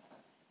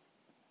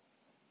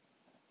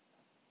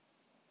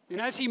 And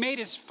as he made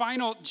his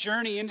final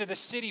journey into the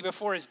city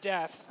before his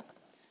death,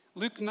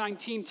 Luke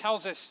 19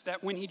 tells us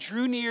that when he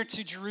drew near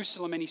to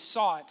Jerusalem and he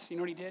saw it, you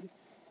know what he did?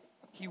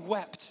 He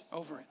wept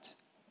over it.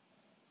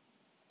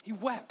 He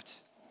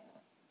wept.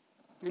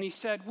 And he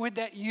said, would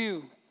that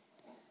you,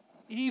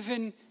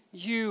 even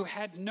you,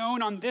 had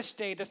known on this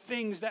day the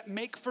things that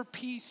make for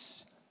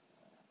peace.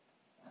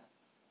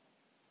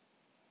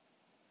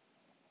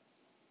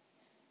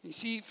 You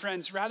see,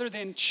 friends, rather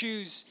than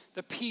choose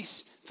the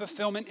peace,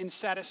 fulfillment, and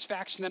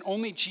satisfaction that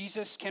only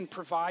Jesus can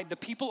provide, the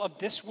people of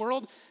this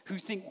world who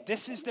think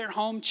this is their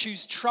home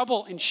choose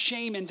trouble and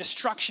shame and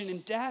destruction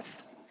and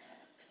death.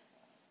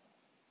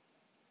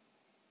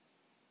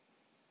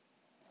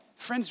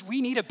 Friends,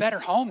 we need a better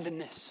home than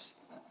this.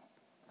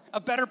 A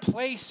better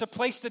place, a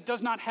place that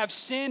does not have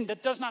sin,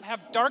 that does not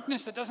have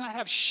darkness, that does not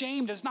have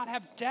shame, does not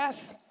have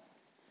death.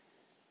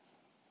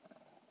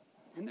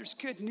 And there's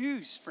good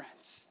news,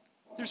 friends.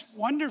 There's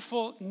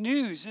wonderful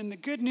news. And the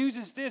good news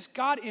is this: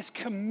 God is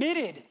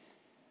committed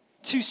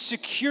to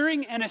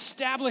securing and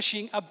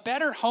establishing a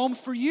better home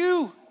for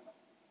you.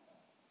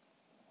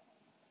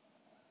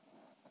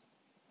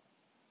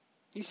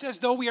 He says,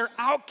 though we are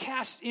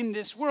outcasts in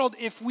this world,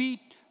 if we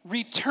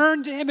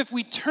return to him, if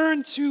we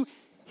turn to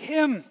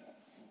him,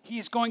 he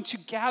is going to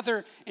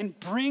gather and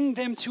bring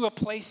them to a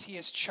place he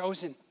has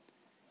chosen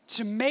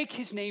to make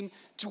his name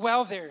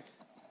dwell there.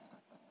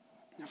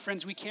 Now,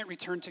 friends, we can't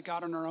return to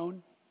God on our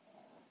own.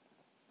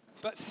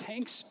 But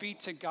thanks be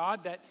to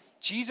God that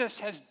Jesus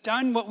has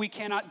done what we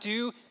cannot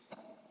do.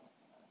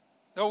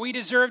 Though we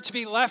deserve to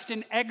be left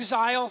in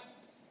exile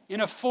in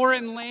a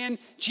foreign land,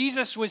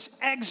 Jesus was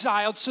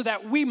exiled so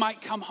that we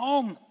might come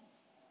home.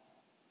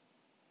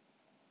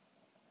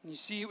 You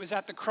see, it was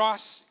at the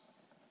cross.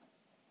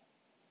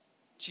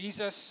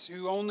 Jesus,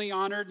 who only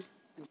honored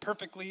and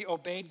perfectly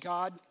obeyed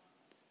God,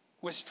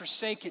 was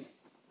forsaken,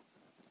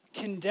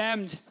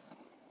 condemned,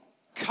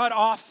 cut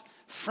off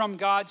from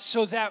God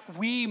so that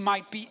we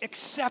might be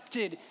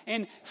accepted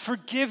and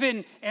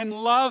forgiven and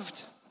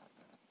loved.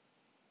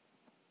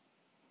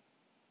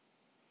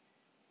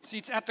 See,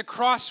 it's at the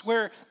cross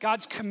where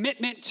God's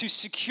commitment to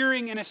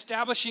securing and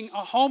establishing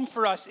a home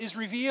for us is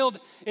revealed.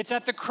 It's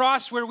at the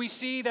cross where we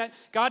see that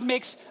God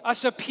makes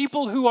us a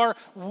people who are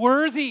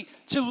worthy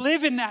to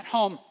live in that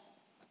home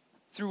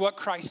through what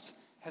Christ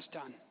has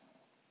done.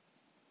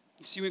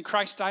 You see, when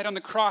Christ died on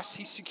the cross,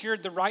 he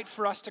secured the right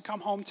for us to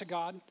come home to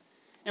God.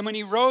 And when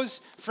he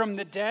rose from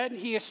the dead,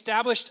 he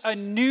established a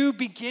new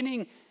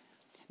beginning,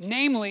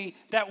 namely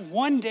that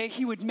one day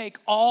he would make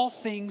all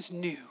things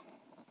new.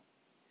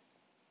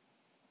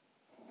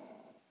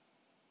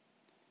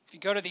 If you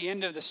go to the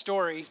end of the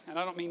story, and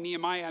I don't mean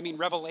Nehemiah, I mean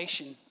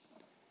Revelation,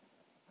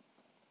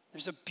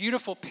 there's a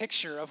beautiful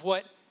picture of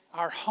what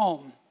our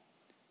home,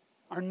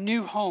 our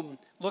new home,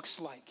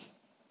 looks like.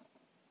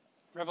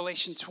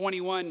 Revelation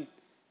 21,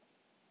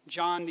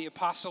 John the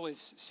apostle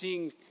is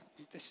seeing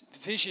this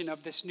vision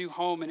of this new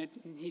home, and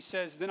he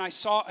says, then I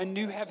saw a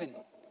new heaven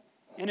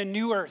and a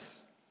new earth.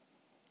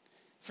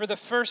 For the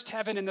first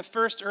heaven and the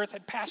first earth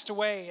had passed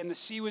away, and the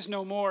sea was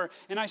no more.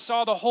 And I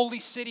saw the holy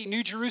city,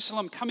 New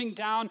Jerusalem, coming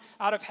down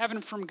out of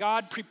heaven from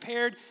God,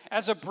 prepared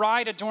as a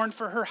bride adorned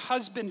for her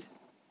husband.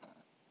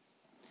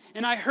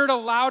 And I heard a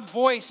loud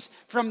voice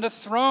from the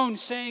throne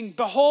saying,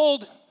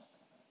 behold,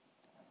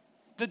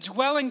 the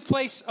dwelling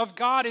place of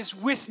God is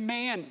with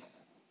man.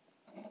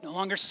 No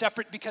longer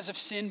separate because of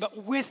sin,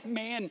 but with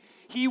man.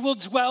 He will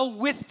dwell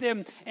with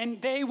them,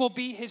 and they will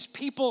be his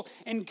people,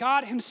 and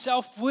God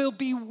himself will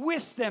be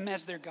with them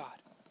as their God.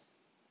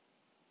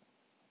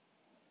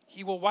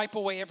 He will wipe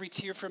away every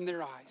tear from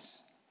their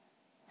eyes,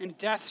 and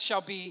death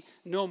shall be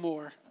no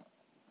more.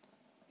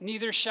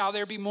 Neither shall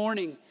there be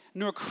mourning,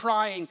 nor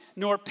crying,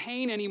 nor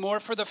pain anymore,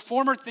 for the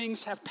former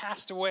things have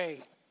passed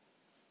away.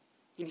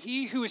 And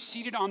he who is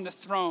seated on the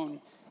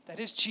throne,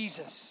 that is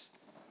Jesus,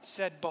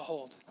 said,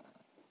 behold,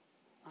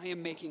 I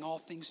am making all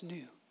things new.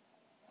 You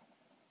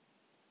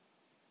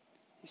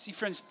see,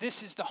 friends,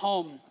 this is the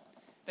home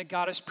that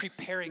God is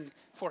preparing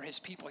for his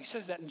people. He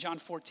says that in John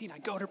 14, I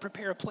go to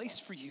prepare a place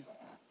for you.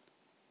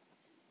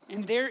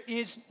 And there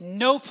is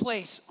no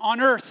place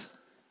on earth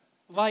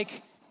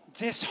like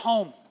this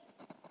home.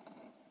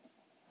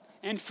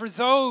 And for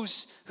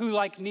those who,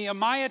 like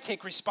Nehemiah,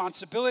 take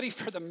responsibility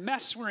for the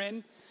mess we're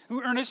in,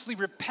 who earnestly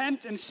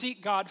repent and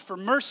seek God for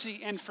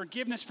mercy and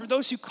forgiveness, for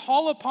those who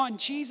call upon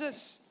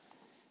Jesus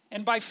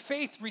and by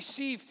faith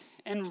receive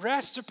and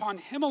rest upon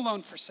him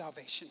alone for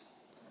salvation.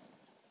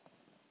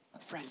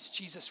 Friends,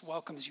 Jesus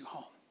welcomes you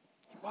home.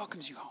 He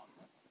welcomes you home.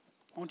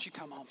 Won't you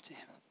come home to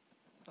him?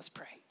 Let's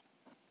pray.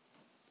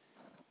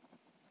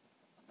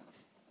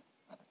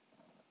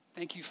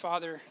 Thank you,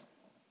 Father.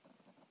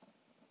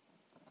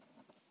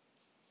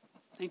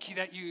 Thank you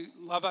that you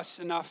love us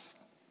enough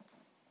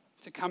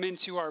to come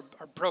into our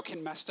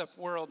broken, messed up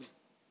world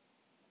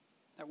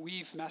that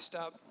we've messed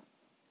up,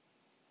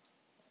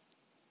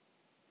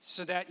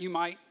 so that you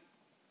might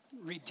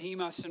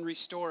redeem us and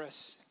restore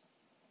us.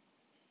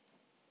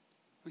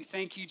 We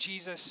thank you,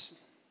 Jesus,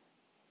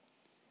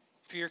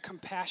 for your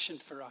compassion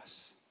for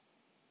us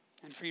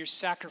and for your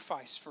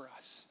sacrifice for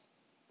us.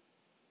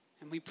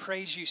 And we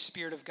praise you,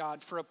 Spirit of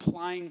God, for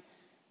applying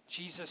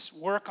Jesus'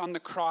 work on the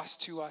cross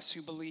to us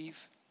who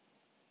believe.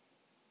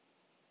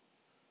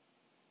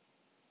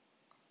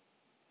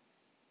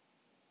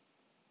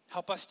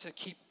 Help us to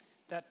keep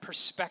that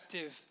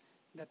perspective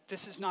that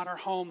this is not our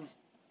home,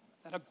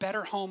 that a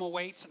better home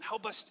awaits, and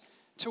help us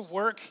to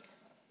work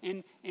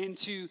and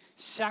to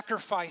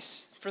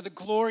sacrifice for the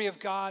glory of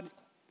God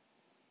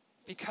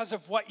because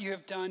of what you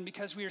have done,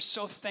 because we are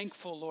so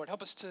thankful, Lord.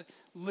 Help us to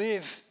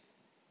live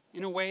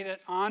in a way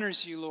that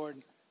honors you, Lord,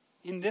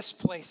 in this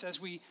place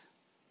as we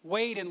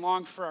wait and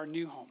long for our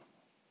new home.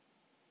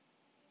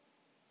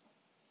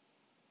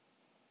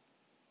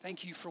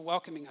 Thank you for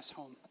welcoming us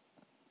home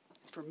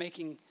and for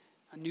making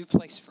a new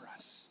place for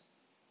us.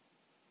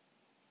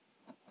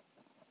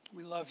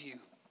 We love you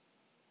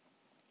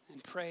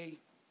and pray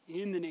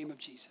in the name of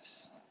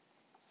Jesus.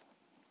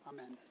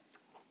 Amen.